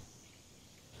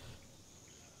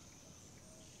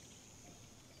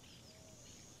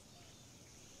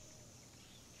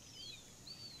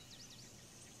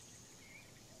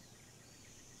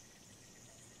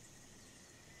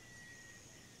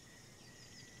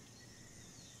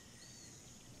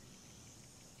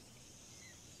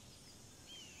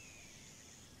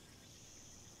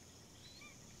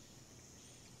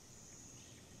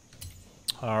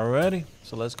 Alrighty,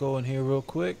 so let's go in here real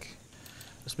quick.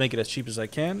 Let's make it as cheap as I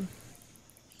can.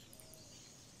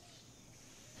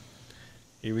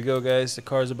 Here we go, guys. The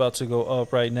car's about to go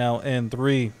up right now in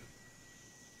 3,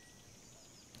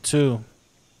 2,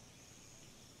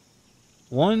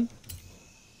 1.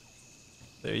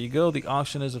 There you go. The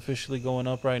auction is officially going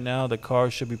up right now. The car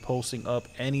should be posting up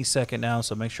any second now,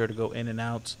 so make sure to go in and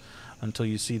out until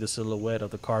you see the silhouette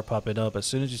of the car popping up. As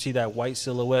soon as you see that white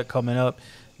silhouette coming up,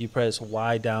 you press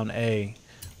Y down A,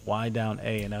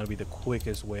 and that'll be the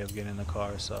quickest way of getting the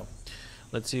car. So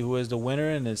let's see who is the winner,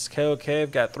 and it's KOK.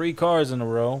 I've got 3 cars in a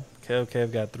row. KOK,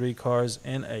 I've got 3 cars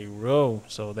in a row.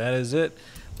 So that is it.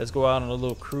 Let's go out on a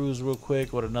little cruise real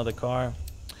quick with another car,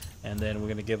 and then we're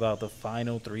going to give out the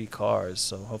final 3 cars.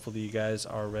 So hopefully you guys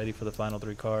are ready for the final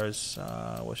 3 cars.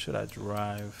 What should I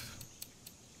drive?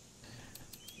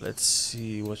 Let's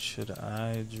see. What should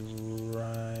I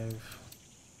drive?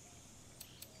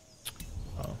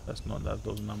 Oh, that's not that.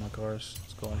 Those are not my cars.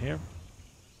 Let's go in here.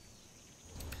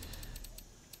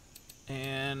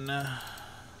 And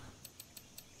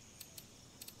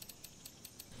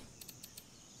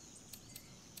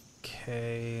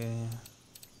okay.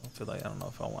 I feel like I don't know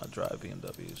if I want to drive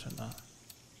BMWs or not.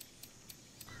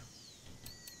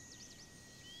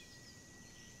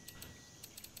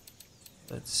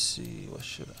 Let's see, what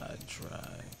should I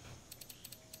drive?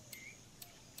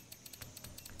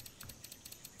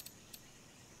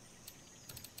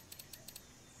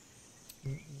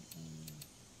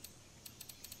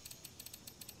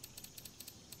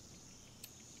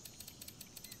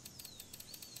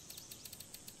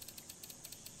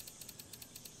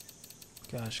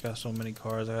 Gosh, got so many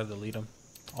cars, I gotta delete them.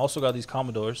 Also got these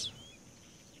Commodores.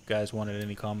 You guys wanted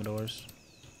any Commodores?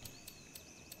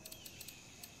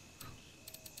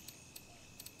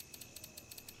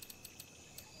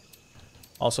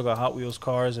 Also got Hot Wheels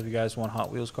cars if you guys want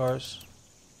Hot Wheels cars.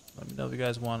 Let me know if you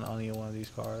guys want any one of these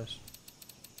cars.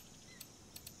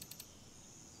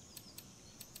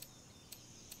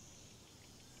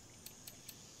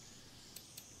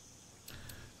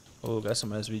 Oh, got some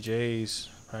SVJs.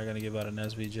 Probably gonna give out an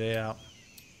SVJ out.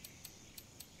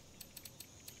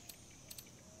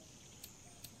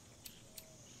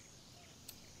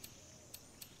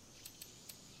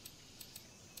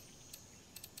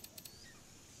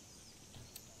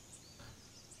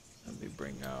 Let me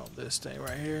bring out this thing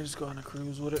right here. Just go on a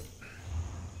cruise with it.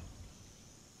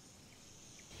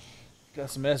 Got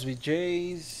some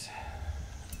SVJs.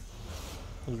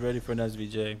 Who's ready for an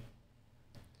SVJ?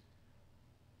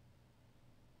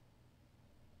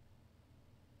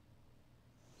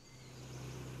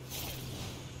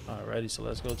 Alrighty, so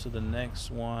let's go to the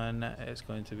next one. It's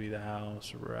going to be the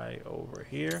house right over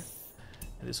here.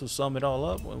 And this will sum it all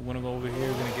up. We're gonna go over here.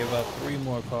 We're gonna give out 3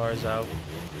 more cars out.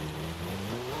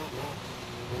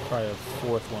 Probably a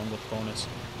 4th one with bonus.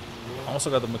 I also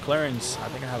got the McLarens. I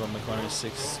think I have a McLaren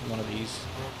 6, one of these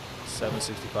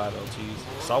 765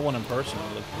 LTs. Saw one in person.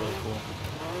 It looked really cool.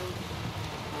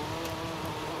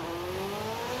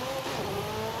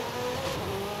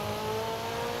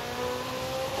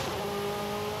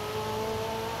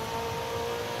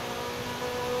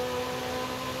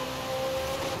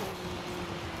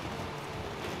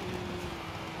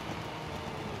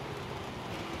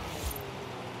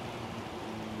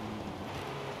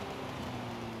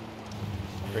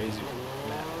 Crazy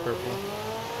matte purple.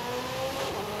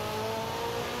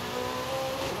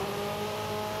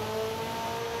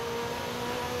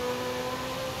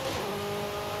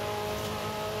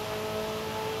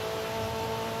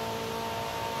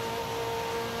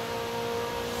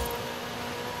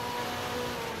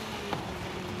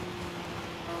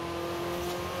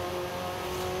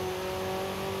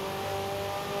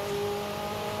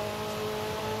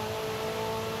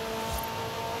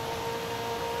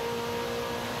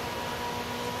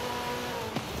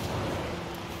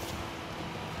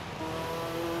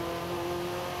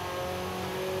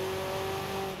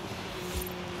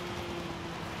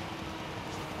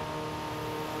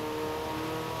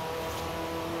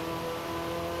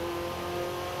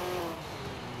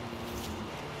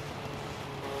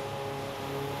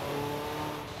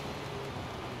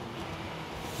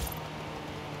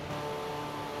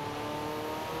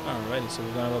 Alrighty, so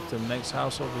we're going up to the next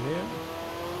house over here.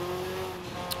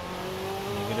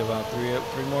 And you get about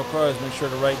 3 more cars. Make sure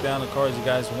to write down the cars you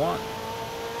guys want.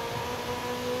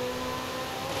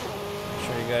 Make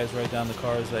sure you guys write down the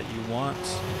cars that you want.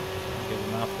 I'll give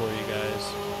them out for you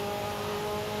guys.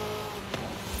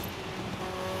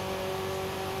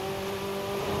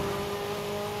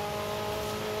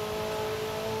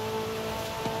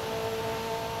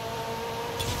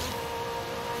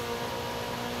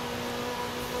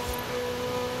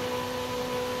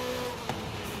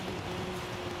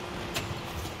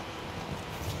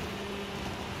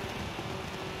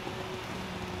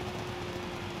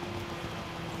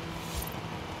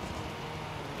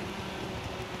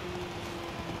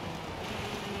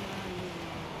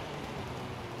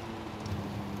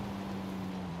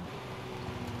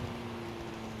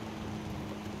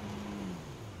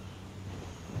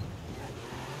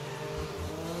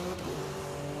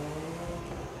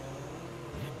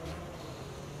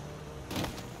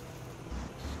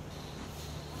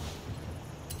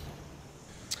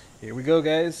 Here we go,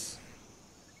 guys.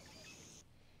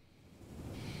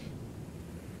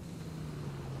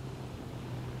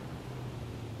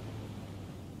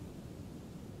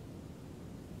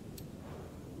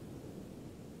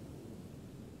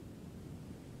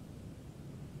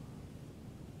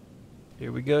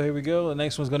 Here we go. Here we go. The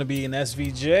next one's gonna be an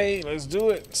SVJ. Let's do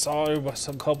it. Saw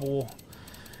some couple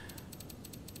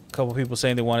people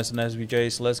saying they want us an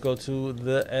SVJ, so let's go to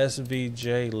the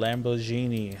SVJ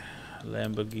Lamborghini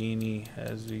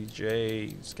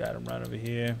SVJ. It's got him right over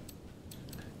here.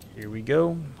 Here we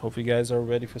go. Hope you guys are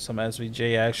ready for some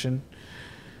SVJ action.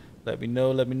 Let me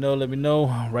know.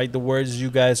 Write the words you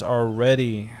guys are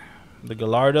ready. The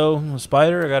Gallardo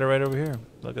Spider, I got it right over here.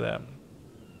 Look at that.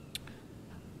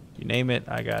 You name it,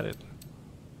 I got it.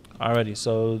 Alrighty,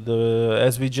 so the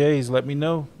SVJs, let me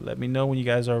know. Let me know when you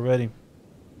guys are ready.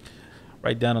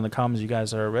 Write down in the comments you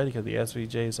guys are ready, because the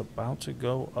SVJ is about to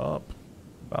go up.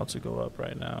 About to go up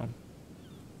right now.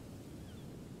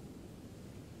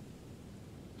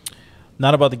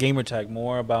 Not about the gamer tag,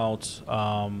 more about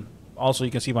also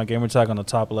you can see my gamer tag on the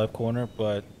top left corner,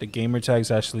 but the gamer tag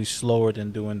is actually slower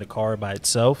than doing the car by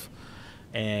itself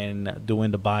and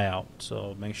doing the buyout.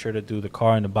 So make sure to do the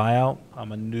car and the buyout. I'm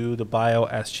gonna do the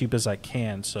buyout as cheap as I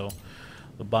can. So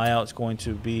the buyout is going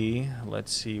to be,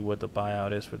 let's see what the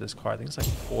buyout is for this car. I think it's like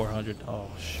 400. Oh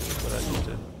shoot, what I just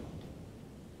did.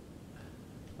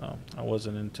 Oh, I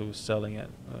wasn't into selling it.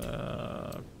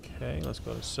 Okay, let's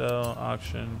go to sell,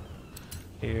 auction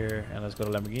here, and let's go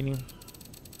to Lamborghini.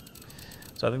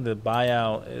 So I think the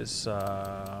buyout is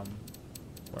where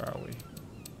are we?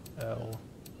 L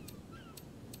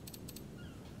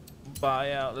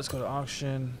buyout. Let's go to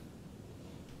auction.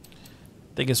 I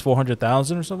think it's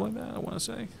 400,000 or something like that, I want to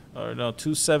say. Or no,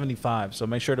 275. So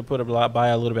make sure to put a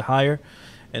buyout a little bit higher.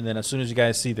 And then as soon as you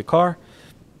guys see the car,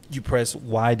 you press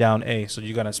Y down A. So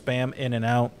you're going to spam in and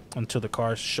out until the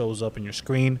car shows up in your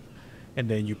screen. And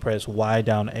then you press Y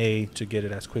down A to get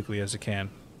it as quickly as it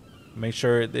can. Make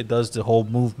sure it does the whole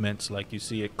movement. Like you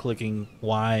see it clicking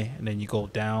Y, and then you go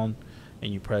down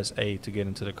and you press A to get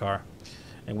into the car.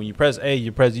 And when you press A,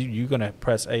 you're gonna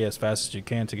press A as fast as you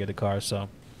can to get the car. So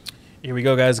here we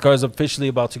go, guys. The car is officially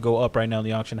about to go up right now in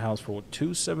the auction house for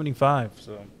 275.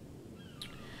 So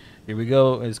here we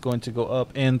go. It's going to go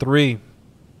up in 3,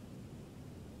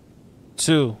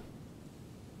 2,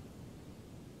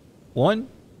 1.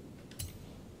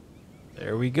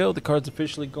 There we go. The car's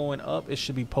officially going up. It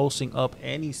should be posting up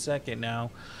any second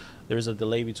now. There's a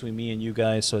delay between me and you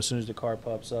guys, so as soon as the car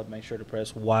pops up, make sure to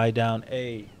press Y down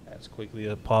A as quickly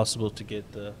as possible to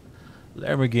get the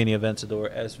Lamborghini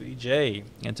Aventador SVJ.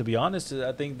 And to be honest,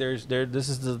 I think this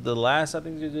is the last. I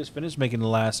think they just finished making the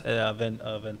last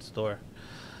Aventador.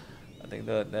 I think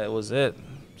that was it.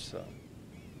 So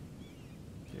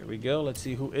here we go. Let's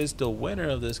see who is the winner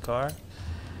of this car.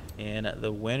 And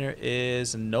the winner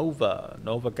is Nova.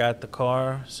 Nova got the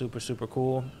car. Super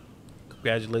cool.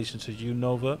 Congratulations to you,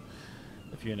 Nova.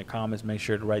 If you're in the comments, make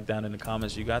sure to write down in the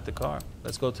comments you got the car.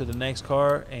 Let's go to the next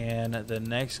car, and the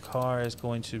next car is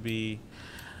going to be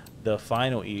the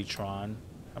final e-tron.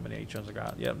 How many e-trons I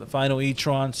got? Yeah, the final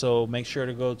e-tron. So make sure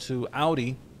to go to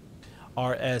Audi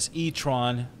RS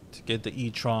e-tron to get the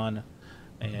e-tron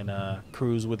and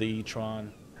cruise with the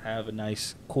e-tron. Have a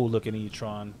nice, cool looking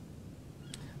e-tron.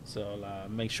 So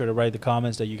make sure to write the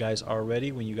comments that you guys are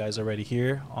ready when you guys are ready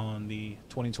here on the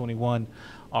 2021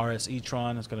 RS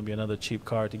e-tron. It's going to be another cheap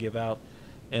car to give out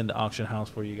in the auction house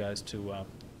for you guys to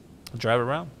drive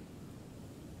around.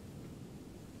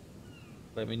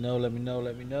 Let me know. Let me know.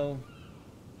 Let me know.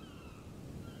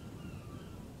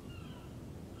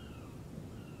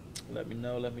 Let me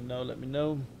know. Let me know. Let me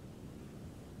know.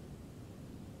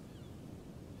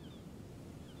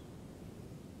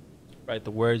 Write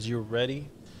the words you're ready.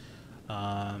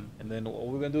 And then what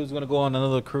we're going to do is we're going to go on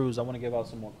another cruise. I want to give out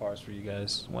some more cars for you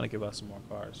guys. I want to give out some more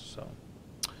cars. So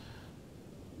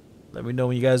let me know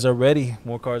when you guys are ready.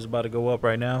 More cars about to go up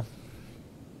right now.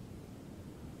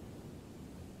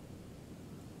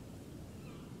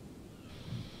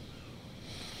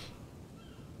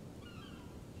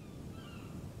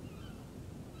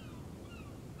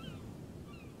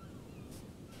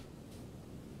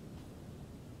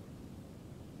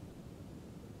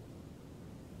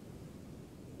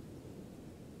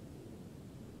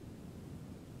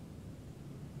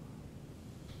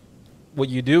 What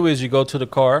you do is you go to the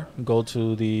car, go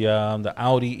to the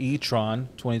Audi e-tron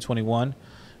 2021,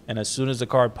 and as soon as the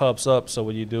car pops up, so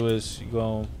what you do is you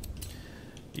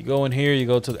go in here, you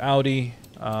go to the Audi,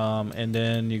 and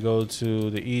then you go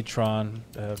to the e-tron.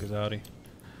 The heck is Audi?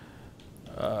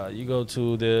 You go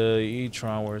to the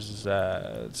e-tron. Where's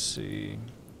that? Let's see,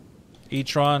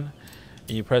 e-tron,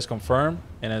 and you press confirm.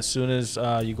 And as soon as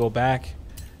you go back,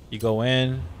 you go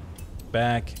in,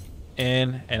 back,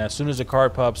 in, and as soon as the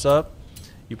card pops up,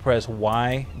 you press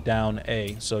Y down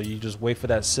A. So you just wait for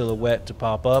that silhouette to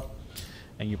pop up,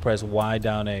 and you press Y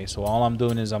down A. So all I'm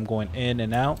doing is I'm going in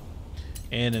and out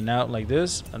like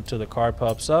this until the card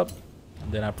pops up,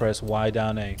 and then I press Y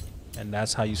down A, and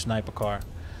that's how you snipe a car.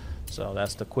 So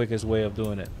that's the quickest way of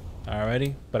doing it.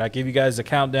 Alrighty, but I give you guys the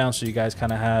countdown so you guys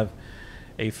kind of have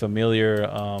a familiar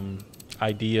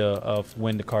idea of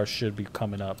when the car should be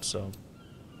coming up. So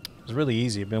it's really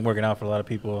easy. I've been working out for a lot of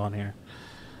people on here.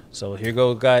 So here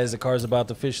go, guys. The car's about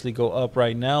to officially go up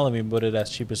right now. Let me put it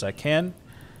as cheap as I can,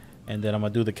 and then I'm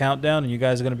gonna do the countdown, and you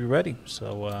guys are gonna be ready.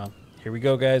 So here we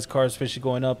go, guys. Car's officially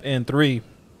going up in 3,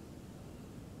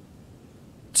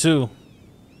 2,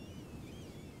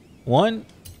 1.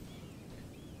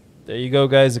 There you go,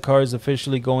 guys. The car is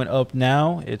officially going up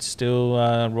now. It's still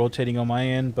rotating on my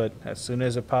end, but as soon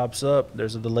as it pops up,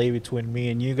 there's a delay between me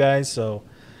and you guys. So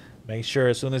make sure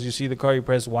as soon as you see the car, you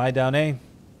press Y down A.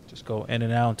 Just go in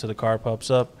and out until the car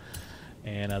pops up.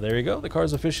 And there you go. The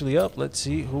car's officially up. Let's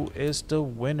see who is the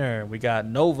winner. We got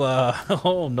Nova.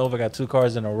 Oh, Nova got 2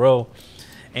 cars in a row.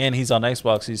 And he's on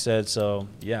Xbox, he said. So,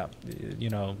 yeah, you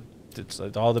know,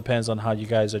 it all depends on how you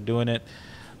guys are doing it.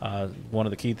 One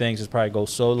of the key things is probably go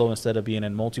solo instead of being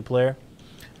in multiplayer.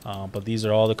 But these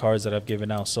are all the cards that I've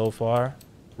given out so far.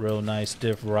 Real nice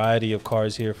variety of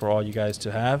cars here for all you guys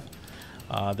to have.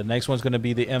 The next one's going to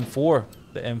be the M4.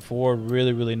 The M4,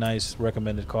 really, really nice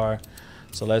recommended car.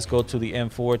 So let's go to the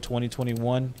M4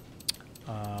 2021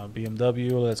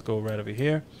 BMW. Let's go right over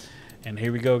here. And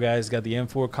here we go, guys. Got the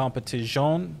M4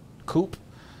 Competition Coupe.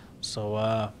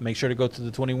 So make sure to go to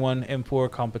the 21 M4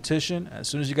 competition. As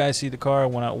soon as you guys see the car,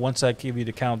 once I give you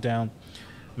the countdown,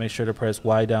 make sure to press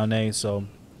Y down A. So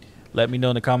let me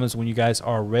know in the comments when you guys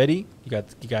are ready. You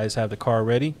guys have the car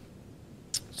ready,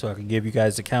 so I can give you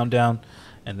guys the countdown,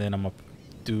 and then I'm gonna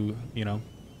do, you know,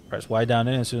 press Y down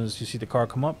A as soon as you see the car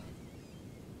come up.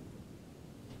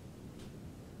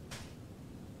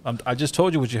 I just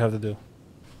told you what you have to do.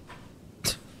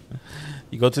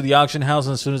 You go to the auction house,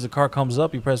 and as soon as the car comes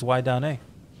up, you press Y down A.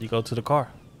 You go to the car.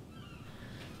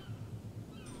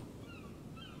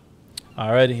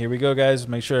 Alrighty, here we go, guys.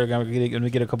 Make sure let me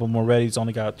get a couple more readies.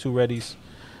 Only got 2 readies.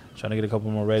 Trying to get a couple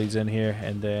more readies in here,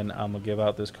 and then I'm gonna give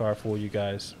out this car for you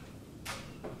guys.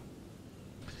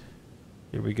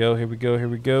 Here we go. Here we go. Here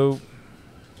we go.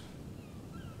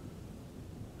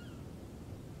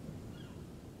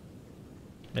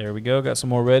 There we go. Got some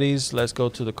more readies. Let's go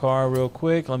to the car real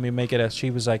quick. Let me make it as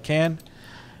cheap as I can.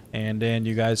 And then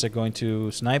you guys are going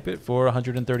to snipe it for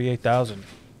 138,000.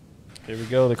 Here we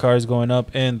go. The car is going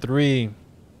up in 3,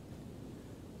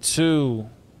 2,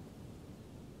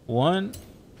 1.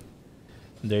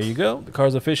 There you go. The car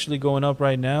is officially going up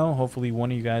right now. Hopefully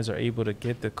one of you guys are able to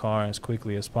get the car as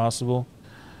quickly as possible.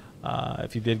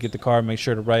 If you did get the car, make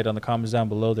sure to write on the comments down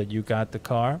below that you got the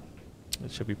car.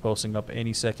 It should be posting up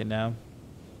any second now.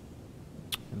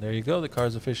 And there you go. The car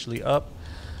is officially up.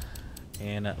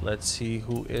 And let's see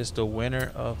who is the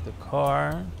winner of the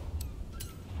car.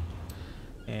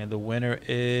 And the winner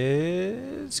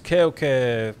is Kev.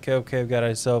 Kev got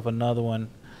herself another one.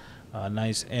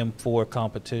 Nice M4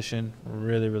 competition.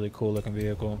 Really, really cool looking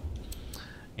vehicle.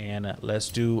 And let's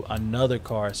do another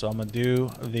car. So I'm going to do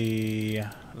the,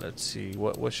 let's see,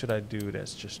 what should I do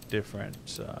that's just different?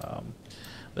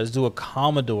 Let's do a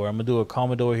Commodore. I'm going to do a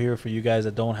Commodore here for you guys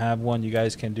that don't have one. You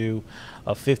guys can do a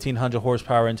 1,500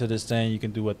 horsepower into this thing. You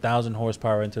can do 1,000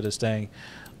 horsepower into this thing.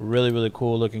 Really, really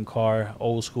cool looking car.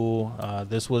 Old school.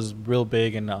 This was real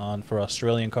big for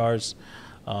Australian cars.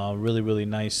 Really, really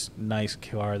nice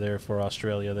car there for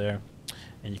Australia there.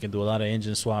 And you can do a lot of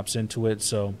engine swaps into it.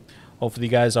 So hopefully you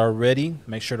guys are ready.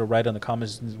 Make sure to write in the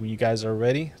comments when you guys are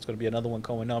ready. It's going to be another one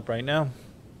coming up right now.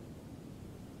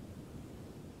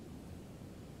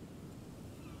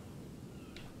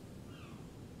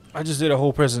 I just did a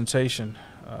whole presentation,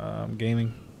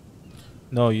 gaming.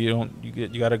 No, you don't.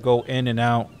 You got to go in and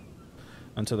out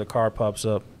until the car pops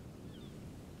up.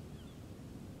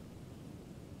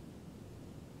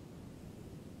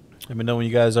 Let me know when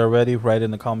you guys are ready. Write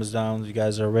in the comments down. You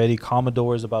guys are ready.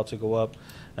 Commodore is about to go up.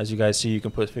 As you guys see, you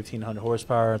can put 1,500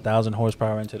 horsepower, 1,000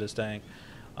 horsepower into this thing.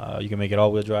 You can make it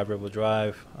all-wheel drive, rear-wheel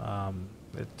drive.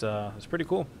 It's pretty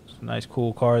cool. It's a nice,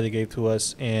 cool car they gave to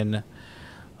us in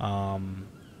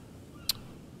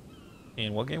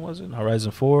what game was it?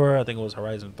 Horizon 4. I think it was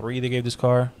Horizon 3 they gave this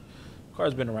car. The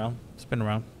car's been around. It's been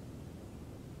around.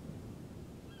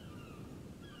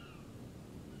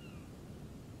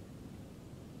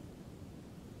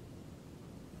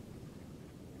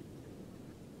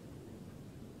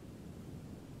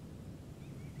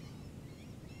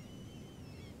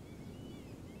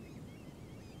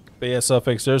 But yeah,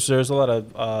 Suffix, there's a lot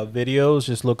of videos.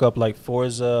 Just look up like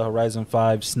Forza Horizon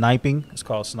 5 sniping. It's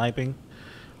called sniping.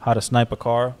 How to snipe a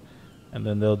car. And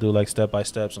then they'll do like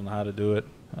step-by-steps on how to do it.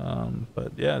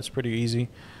 But yeah, it's pretty easy.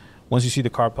 Once you see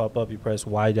the car pop up, you press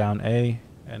Y down A,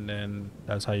 and then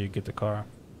that's how you get the car.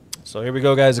 So here we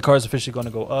go, guys. The car is officially going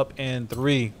to go up in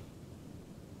 3,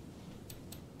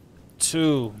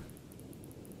 2,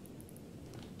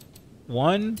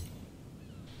 1.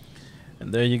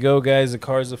 And there you go, guys. The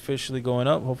car is officially going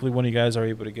up. Hopefully one of you guys are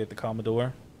able to get the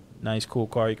Commodore. Nice, cool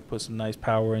car. You can put some nice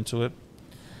power into it.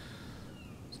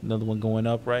 There's another one going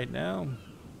up right now.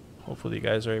 Hopefully you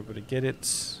guys are able to get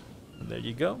it. And there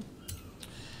you go.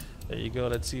 There you go.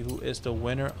 Let's see who is the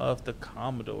winner of the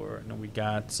Commodore. And then we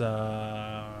got,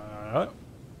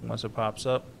 once it pops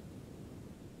up.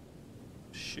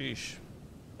 Sheesh.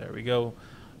 There we go.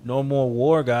 No More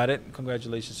War got it.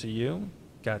 Congratulations to you.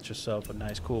 Got yourself a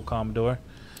nice, cool Commodore.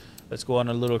 Let's go on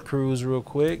a little cruise real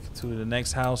quick to the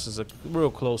next house. It's a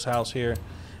real close house here.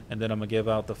 And then I'm going to give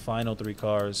out the final 3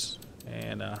 cars.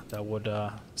 And that would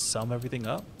sum everything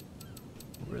up.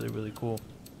 Really, really cool.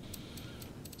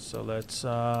 So let's,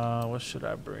 what should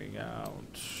I bring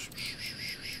out?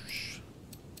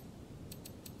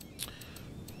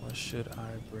 What should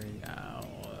I bring out?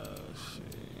 Let's see.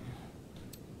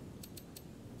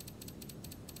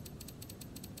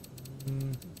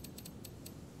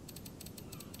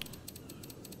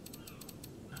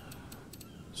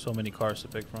 So many cars to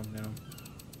pick from, you know.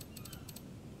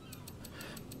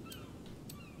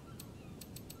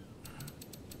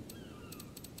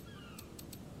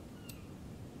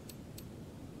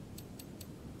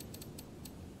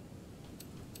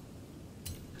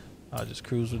 I'll just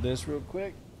cruise with this real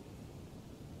quick.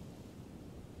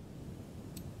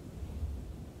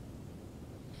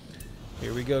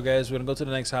 Here we go, guys. We're gonna go to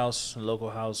the next house, a local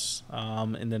house,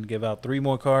 and then give out 3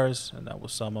 more cars, and that will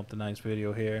sum up the nice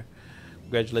video here.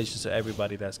 Congratulations to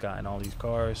everybody that's gotten all these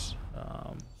cars.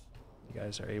 You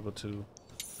guys are able to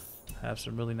have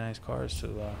some really nice cars to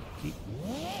keep.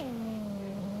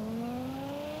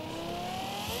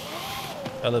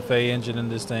 LFA engine in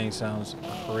this thing sounds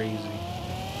crazy.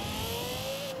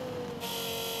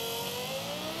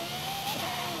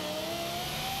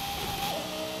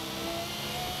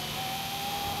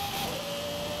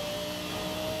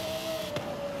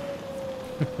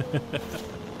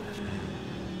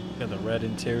 Got the red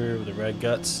interior with the red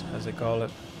guts, as they call it.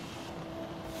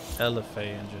 LFA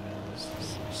engine is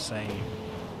insane.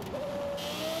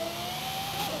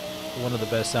 One of the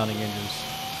best sounding engines,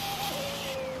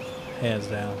 hands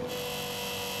down.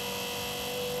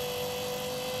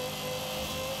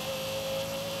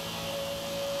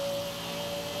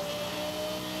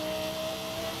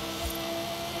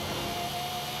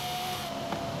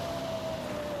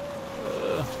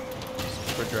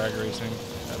 For drag racing,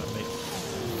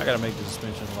 I gotta make the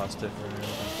suspension a lot stiffer and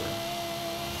everything.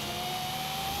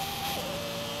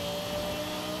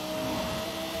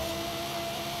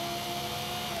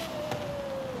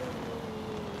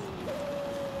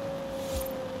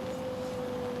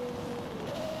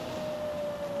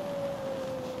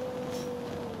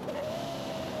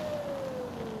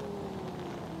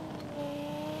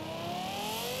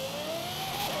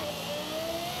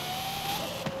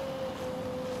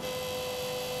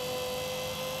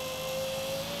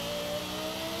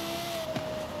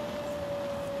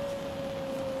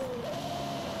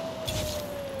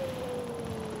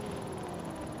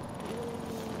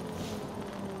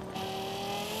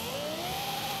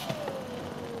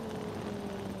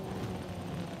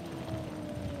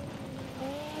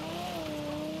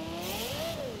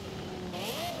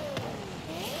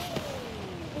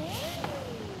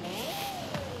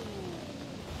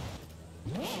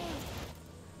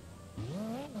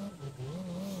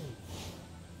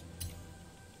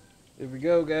 There we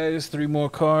go, guys. 3 more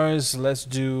cars. Let's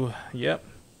do, yep.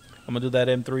 I'm gonna do that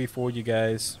M3 for you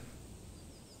guys.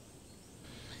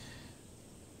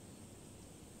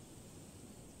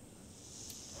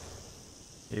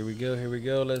 Here we go, here we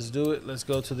go. Let's do it. Let's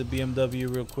go to the BMW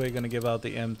real quick. Gonna give out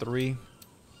the M3.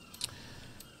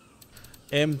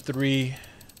 M3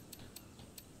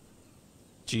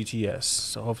 GTS.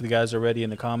 So hopefully you guys are ready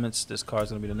in the comments. This car is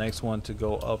gonna be the next one to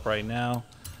go up right now.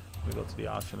 Let me go to the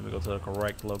option. Let me go to the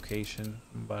correct location.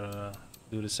 I'm about to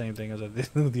do the same thing as I did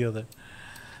with the other.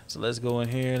 So let's go in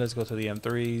here. Let's go to the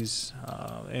M3s.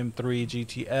 M3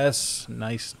 GTS.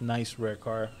 Nice rare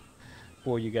car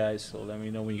for you guys. So let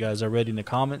me know when you guys are ready in the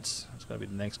comments. It's going to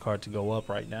be the next car to go up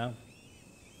right now.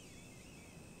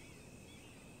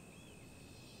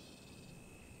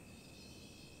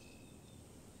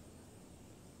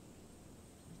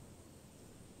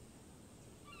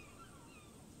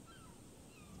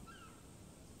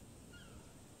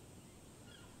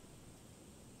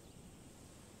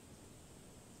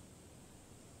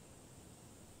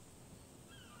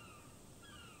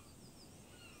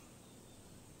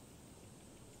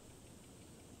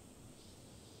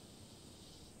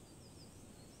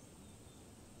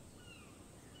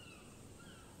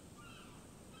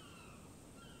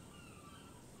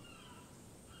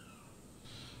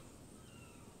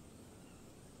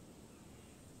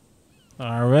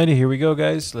 Alrighty, here we go,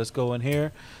 guys. Let's go in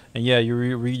here, and yeah,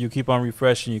 you keep on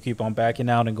refreshing, you keep on backing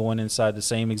out and going inside the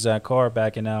same exact car,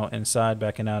 backing out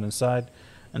inside,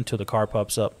 until the car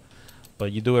pops up.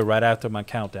 But you do it right after my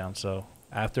countdown. So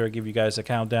after I give you guys a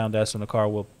countdown, that's when the car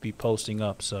will be posting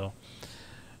up. So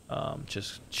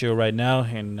just chill right now,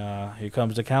 and here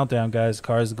comes the countdown, guys. The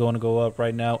car is going to go up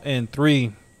right now in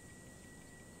 3,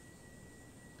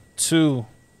 2,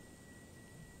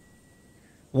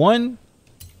 1.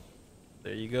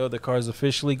 There you go. The car is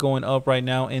officially going up right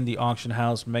now in the auction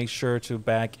house. Make sure to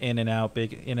back in and out,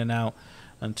 big in and out,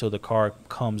 until the car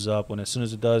comes up. When as soon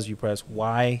as it does, you press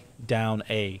Y down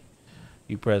A.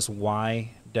 You press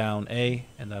Y down A,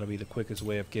 and that'll be the quickest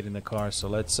way of getting the car. So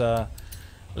let's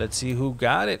see who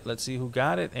got it. Let's see who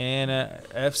got it. And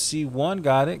FC1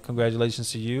 got it.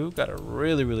 Congratulations to you. Got a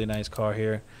really nice car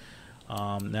here.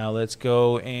 Now let's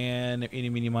go and eeny,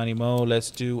 meeny, miny, mo.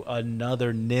 Let's do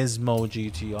another Nismo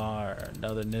GTR.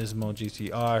 Another Nismo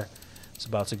GTR. It's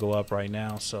about to go up right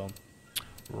now. So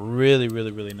really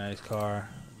nice car.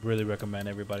 Really recommend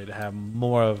everybody to have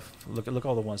more of. Look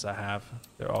all the ones I have.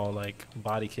 They're all like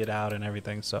body kit out and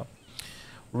everything. So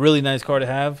really nice car to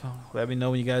have. Let me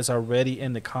know when you guys are ready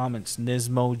in the comments.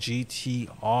 Nismo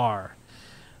GTR.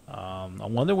 I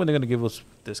wonder when they're going to give us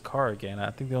this car again. I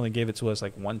think they only gave it to us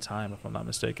like one time, if I'm not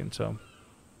mistaken. So,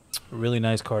 really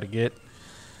nice car to get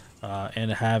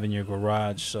and have in your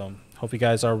garage. So, hope you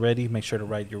guys are ready. Make sure to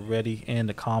write you're ready in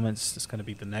the comments. It's going to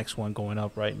be the next one going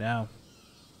up right now.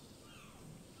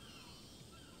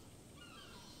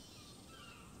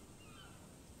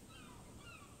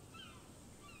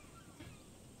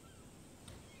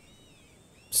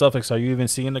 Suffix, are you even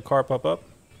seeing the car pop up?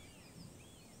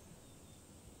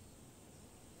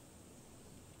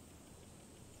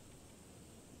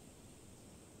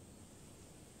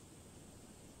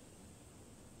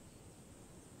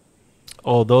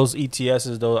 Oh, those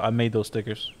ETSs, though, I made those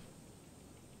stickers.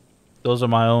 Those are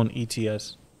my own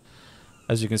ETS.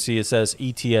 As you can see, it says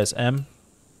ETSM.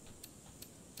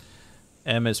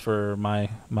 M is for my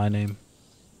name.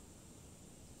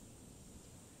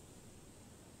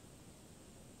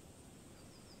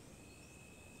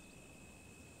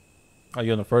 Are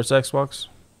you on the first Xbox?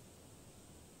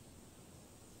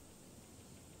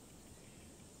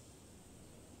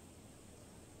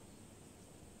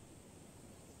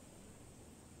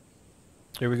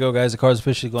 Here we go, guys. The car's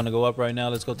officially going to go up right now.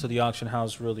 Let's go to the auction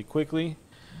house really quickly.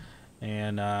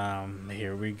 And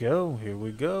here we go. Here we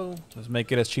go. Let's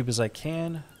make it as cheap as I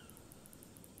can.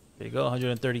 There you go,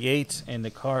 138. And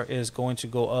the car is going to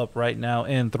go up right now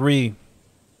in 3,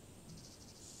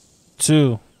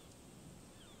 2,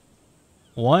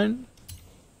 1.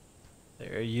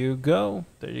 There you go.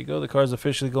 There you go. The car is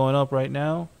officially going up right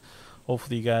now.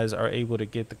 Hopefully you guys are able to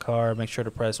get the car. Make sure to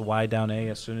press Y down A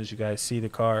as soon as you guys see the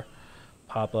car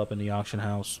pop up in the auction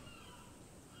house.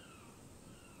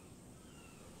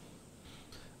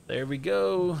 There we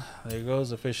go. There it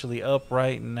goes, officially up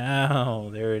right now.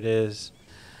 There it is.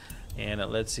 And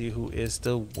let's see who is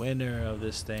the winner of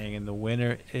this thing. And the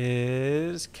winner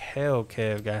is Kev.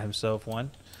 Kev got himself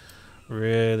one.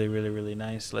 Really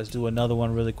nice. Let's do another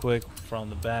one really quick from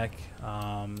the back.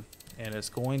 And it's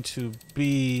going to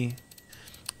be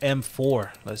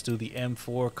M4. Let's do the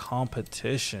M4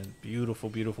 competition. Beautiful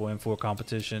M4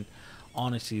 competition.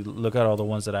 Honestly, look at all the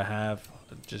ones that I have.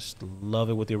 Just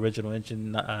love it with the original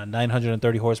engine.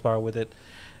 930 horsepower with it.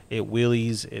 It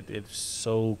wheelies. It's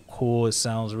so cool. It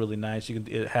sounds really nice.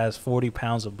 It has 40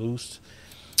 pounds of boost.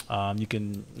 You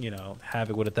can have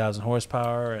it with 1,000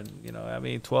 horsepower, and I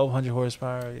mean 1,200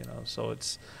 horsepower. So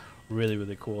it's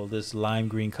really cool. This lime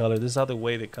green color. This is how the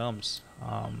weight it comes.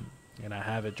 And I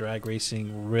have it drag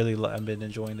racing. I've been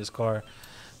enjoying this car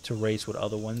to race with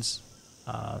other ones.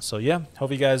 So yeah,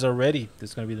 hope you guys are ready. This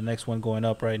is gonna be the next one going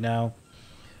up right now.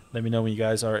 Let me know when you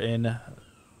guys are in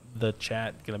the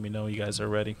chat. Let me know when you guys are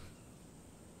ready.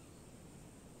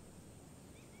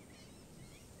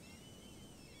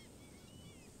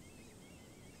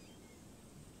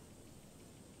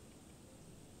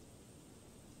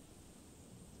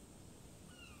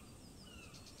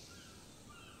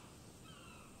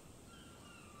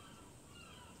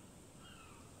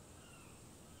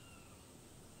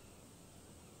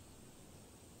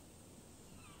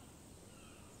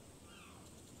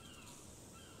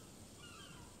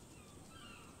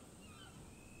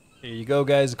 There you go,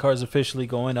 guys. The car's officially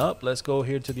going up. Let's go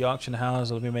here to the auction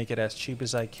house. Let me make it as cheap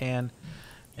as I can.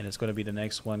 And it's going to be the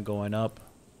next one going up.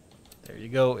 There you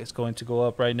go. It's going to go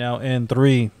up right now in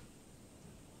 3,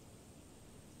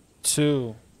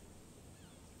 2,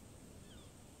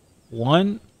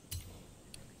 1.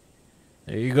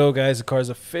 There you go, guys. The car's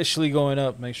officially going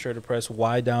up. Make sure to press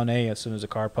Y down A as soon as the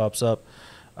car pops up.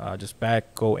 Just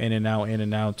go in and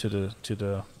out to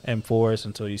the M4s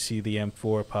until you see the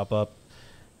M4 pop up,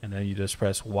 and then you just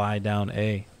press Y down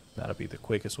A. That'll be the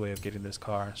quickest way of getting this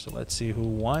car. So let's see who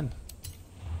won.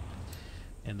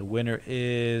 And the winner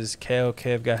is Kale.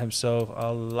 Kev got himself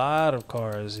a lot of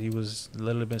cars. He was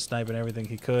literally been sniping everything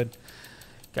he could.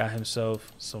 Got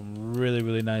himself some really,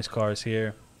 really nice cars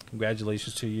here.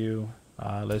 Congratulations to you.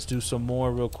 Let's do some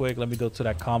more real quick. Let me go to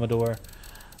that Commodore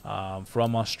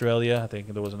from Australia. I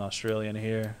think there was an Australian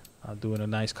here doing a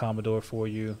nice Commodore for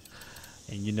you.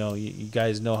 And you know, you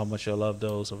guys know how much I love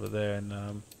those over there.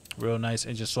 And real nice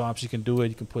engine swaps. You can do it.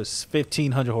 You can put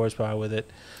 1,500 horsepower with it,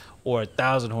 or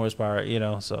 1,000 horsepower. You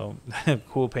know, so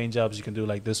cool paint jobs you can do,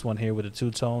 like this one here with a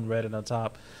two-tone red on the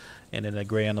top, and then a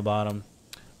gray on the bottom.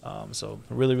 So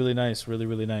really, really nice, really,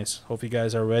 really nice. Hope you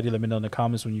guys are ready. Let me know in the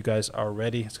comments when you guys are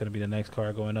ready. It's gonna be the next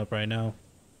car going up right now.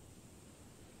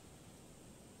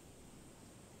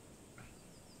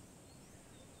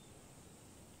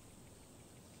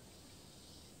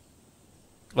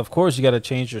 Of course, you got to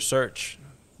change your search.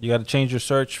 You got to change your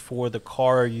search for the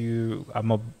car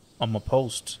I'm a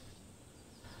post.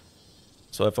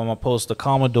 So if I'm gonna post the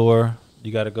Commodore,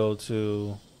 you got to go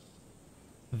to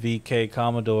VK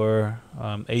Commodore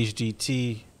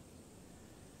HDT,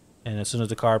 and as soon as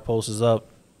the car posts up,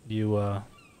 you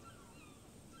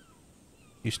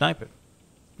snipe it.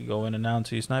 You go in and out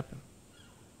until you snipe it.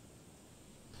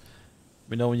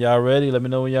 Let me know when y'all ready. Let me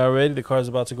know when y'all ready. The car's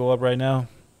about to go up right now.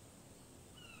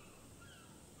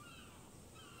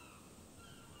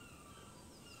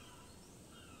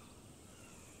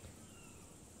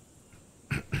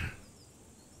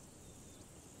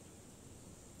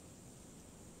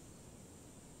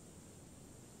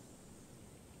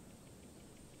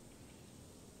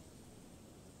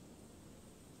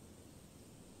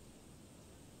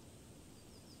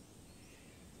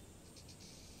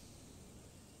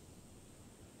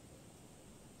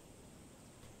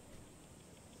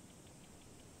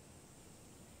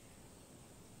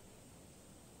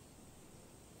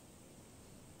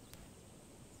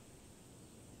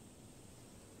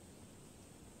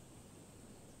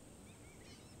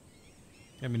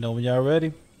 Let me know when y'all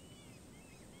ready.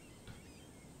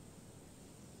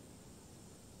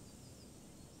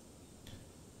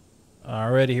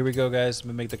 Alrighty, here we go, guys. Let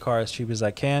me make the car as cheap as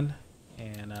I can,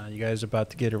 and you guys are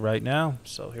about to get it right now.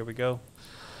 So here we go.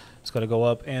 It's gonna go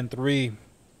up in 3,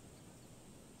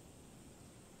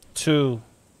 2,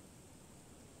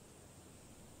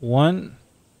 1.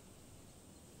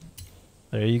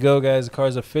 There you go, guys. The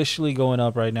car's officially going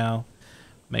up right now.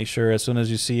 Make sure as soon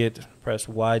as you see it, press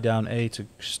Y down A to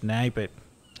snipe it.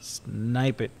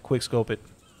 Snipe it. Quick scope it.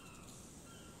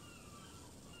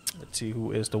 Let's see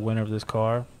who is the winner of this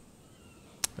car.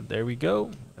 And there we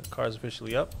go. The car is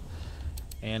officially up.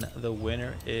 And the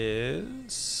winner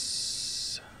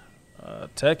is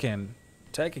Tekken.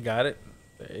 Tekken got it.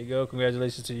 There you go.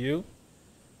 Congratulations to you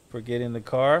for getting the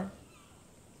car.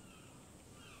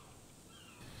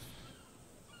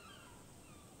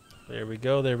 There we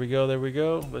go, there we go, there we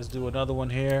go. Let's do another one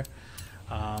here.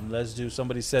 Let's do,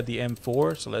 somebody said the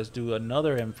M4, so let's do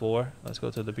another M4. Let's go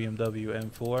to the BMW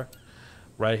M4.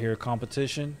 Right here,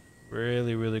 competition.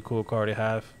 Really, really cool car to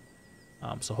have.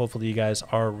 So hopefully you guys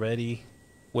are ready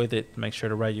with it. Make sure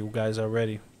to write you guys are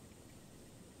ready.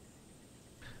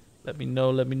 Let me know,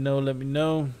 let me know, let me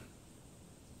know.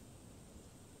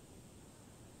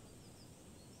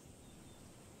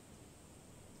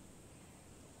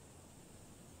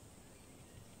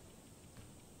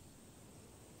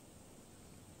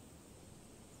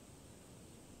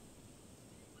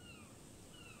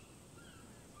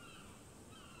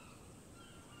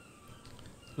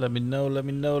 Let me know, let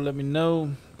me know, let me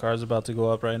know. Car's about to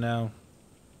go up right now.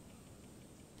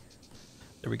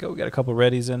 There we go. We got a couple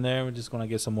readies in there. We're just going to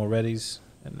get some more readies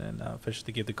and then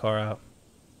officially get the car out.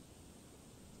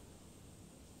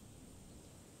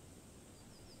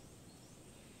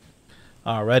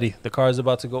 Alrighty. The car is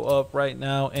about to go up right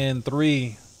now in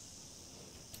 3,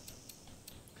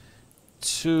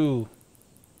 2,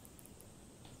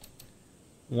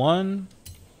 1.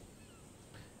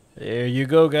 There you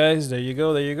go, guys. There you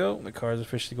go. There you go. The car is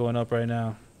officially going up right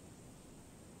now.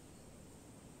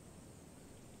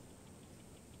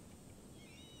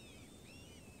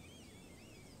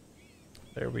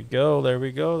 There we go. There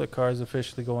we go. The car is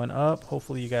officially going up.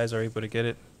 Hopefully you guys are able to get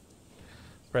it.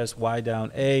 Press Y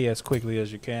down A as quickly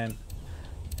as you can,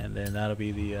 and then that'll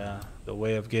be the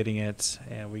way of getting it.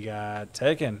 And we got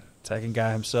Tekken. Tekken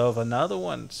got himself another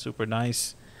one. Super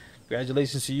nice.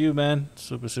 Congratulations to you, man.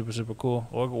 Super, super, super cool.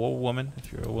 Or woman, if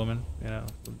you're a woman. You know,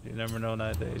 you never know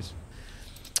nowadays.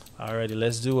 Alrighty,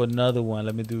 let's do another one.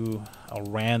 Let me do a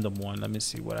random one. Let me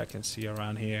see what I can see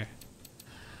around here.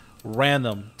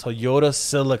 Random Toyota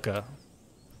Celica.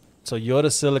 Toyota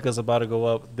Celica is about to go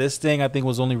up. This thing I think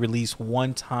was only released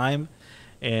one time,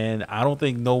 and I don't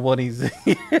think nobody's.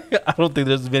 I don't think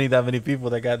there's that many people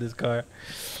that got this car.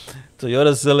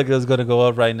 Toyota Celica is gonna go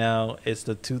up right now. It's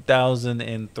the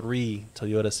 2003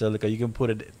 Toyota Celica. You can put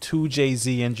a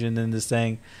 2JZ engine in this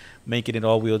thing, make it an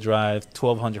all-wheel drive,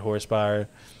 1,200 horsepower,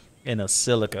 in a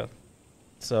Celica.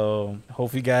 So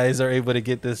hope you guys are able to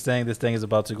get this thing. This thing is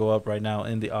about to go up right now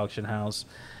in the auction house.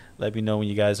 Let me know when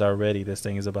you guys are ready. This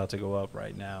thing is about to go up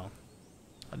right now.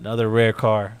 Another rare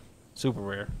car. Super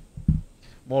rare.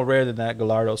 More rare than that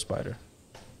Gallardo Spider.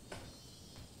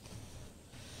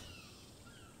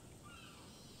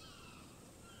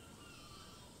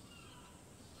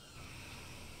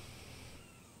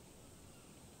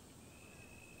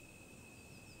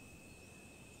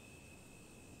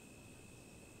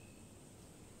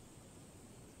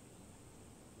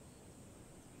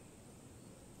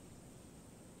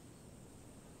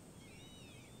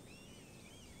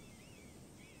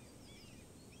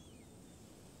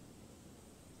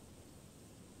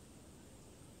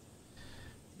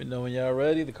 Let me know when y'all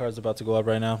ready. The car's about to go up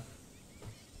right now.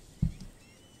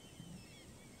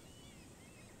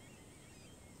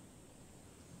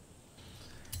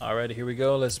 Alrighty, here we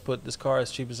go. Let's put this car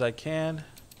as cheap as I can.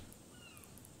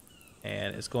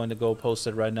 And it's going to go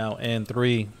posted right now in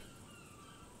 3,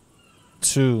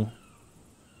 2,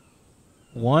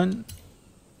 1.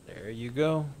 There you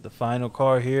go. The final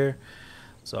car here.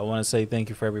 So I want to say thank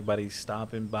you for everybody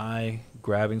stopping by,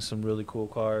 grabbing some really cool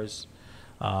cars.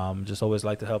 Just always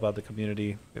like to help out the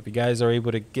community. If you guys are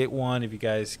able to get one, if you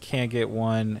guys can't get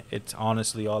one, it's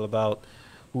honestly all about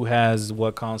who has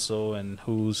what console and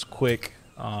who's quick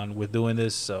on with doing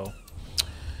this. So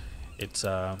it's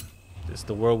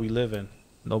the world we live in.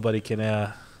 Nobody can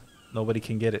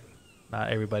get it.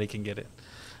 Not everybody can get it.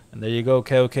 And there you go.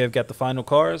 Okay, I've got the final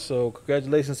cars. So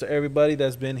congratulations to everybody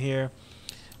that's been here.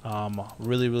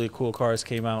 Really, really cool cars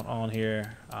came out on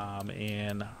here,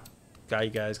 and you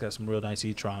guys got some real nice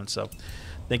e-trons. So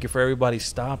thank you for everybody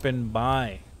stopping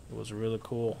by. It was really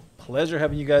cool. Pleasure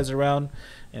having you guys around,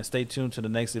 and stay tuned to the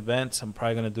next event. I'm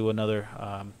probably going to do another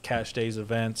Cash Days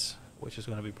event, which is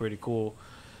going to be pretty cool.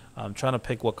 I'm trying to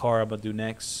pick what car I'm going to do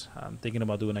next. I'm thinking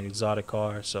about doing an exotic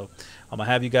car. So I'm going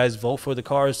to have you guys vote for the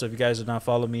cars. So if you guys are not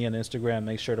following me on Instagram,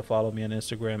 make sure to follow me on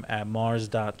Instagram at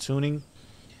mars.tuning.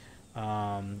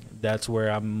 That's where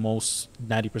I'm most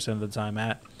 90% of the time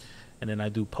at. And then I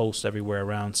do posts everywhere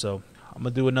around. So I'm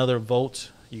going to do another vote.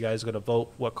 You guys are going to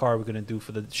vote what car we're going to do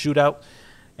for the shootout.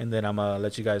 And then I'm going to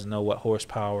let you guys know what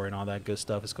horsepower and all that good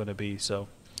stuff is going to be. So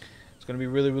it's going to be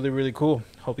really, really, really cool.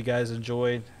 Hope you guys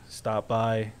enjoyed. Stop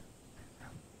by.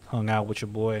 Hung out with your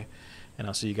boy. And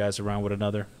I'll see you guys around with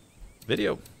another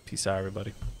video. Peace out,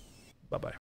 everybody. Bye-bye.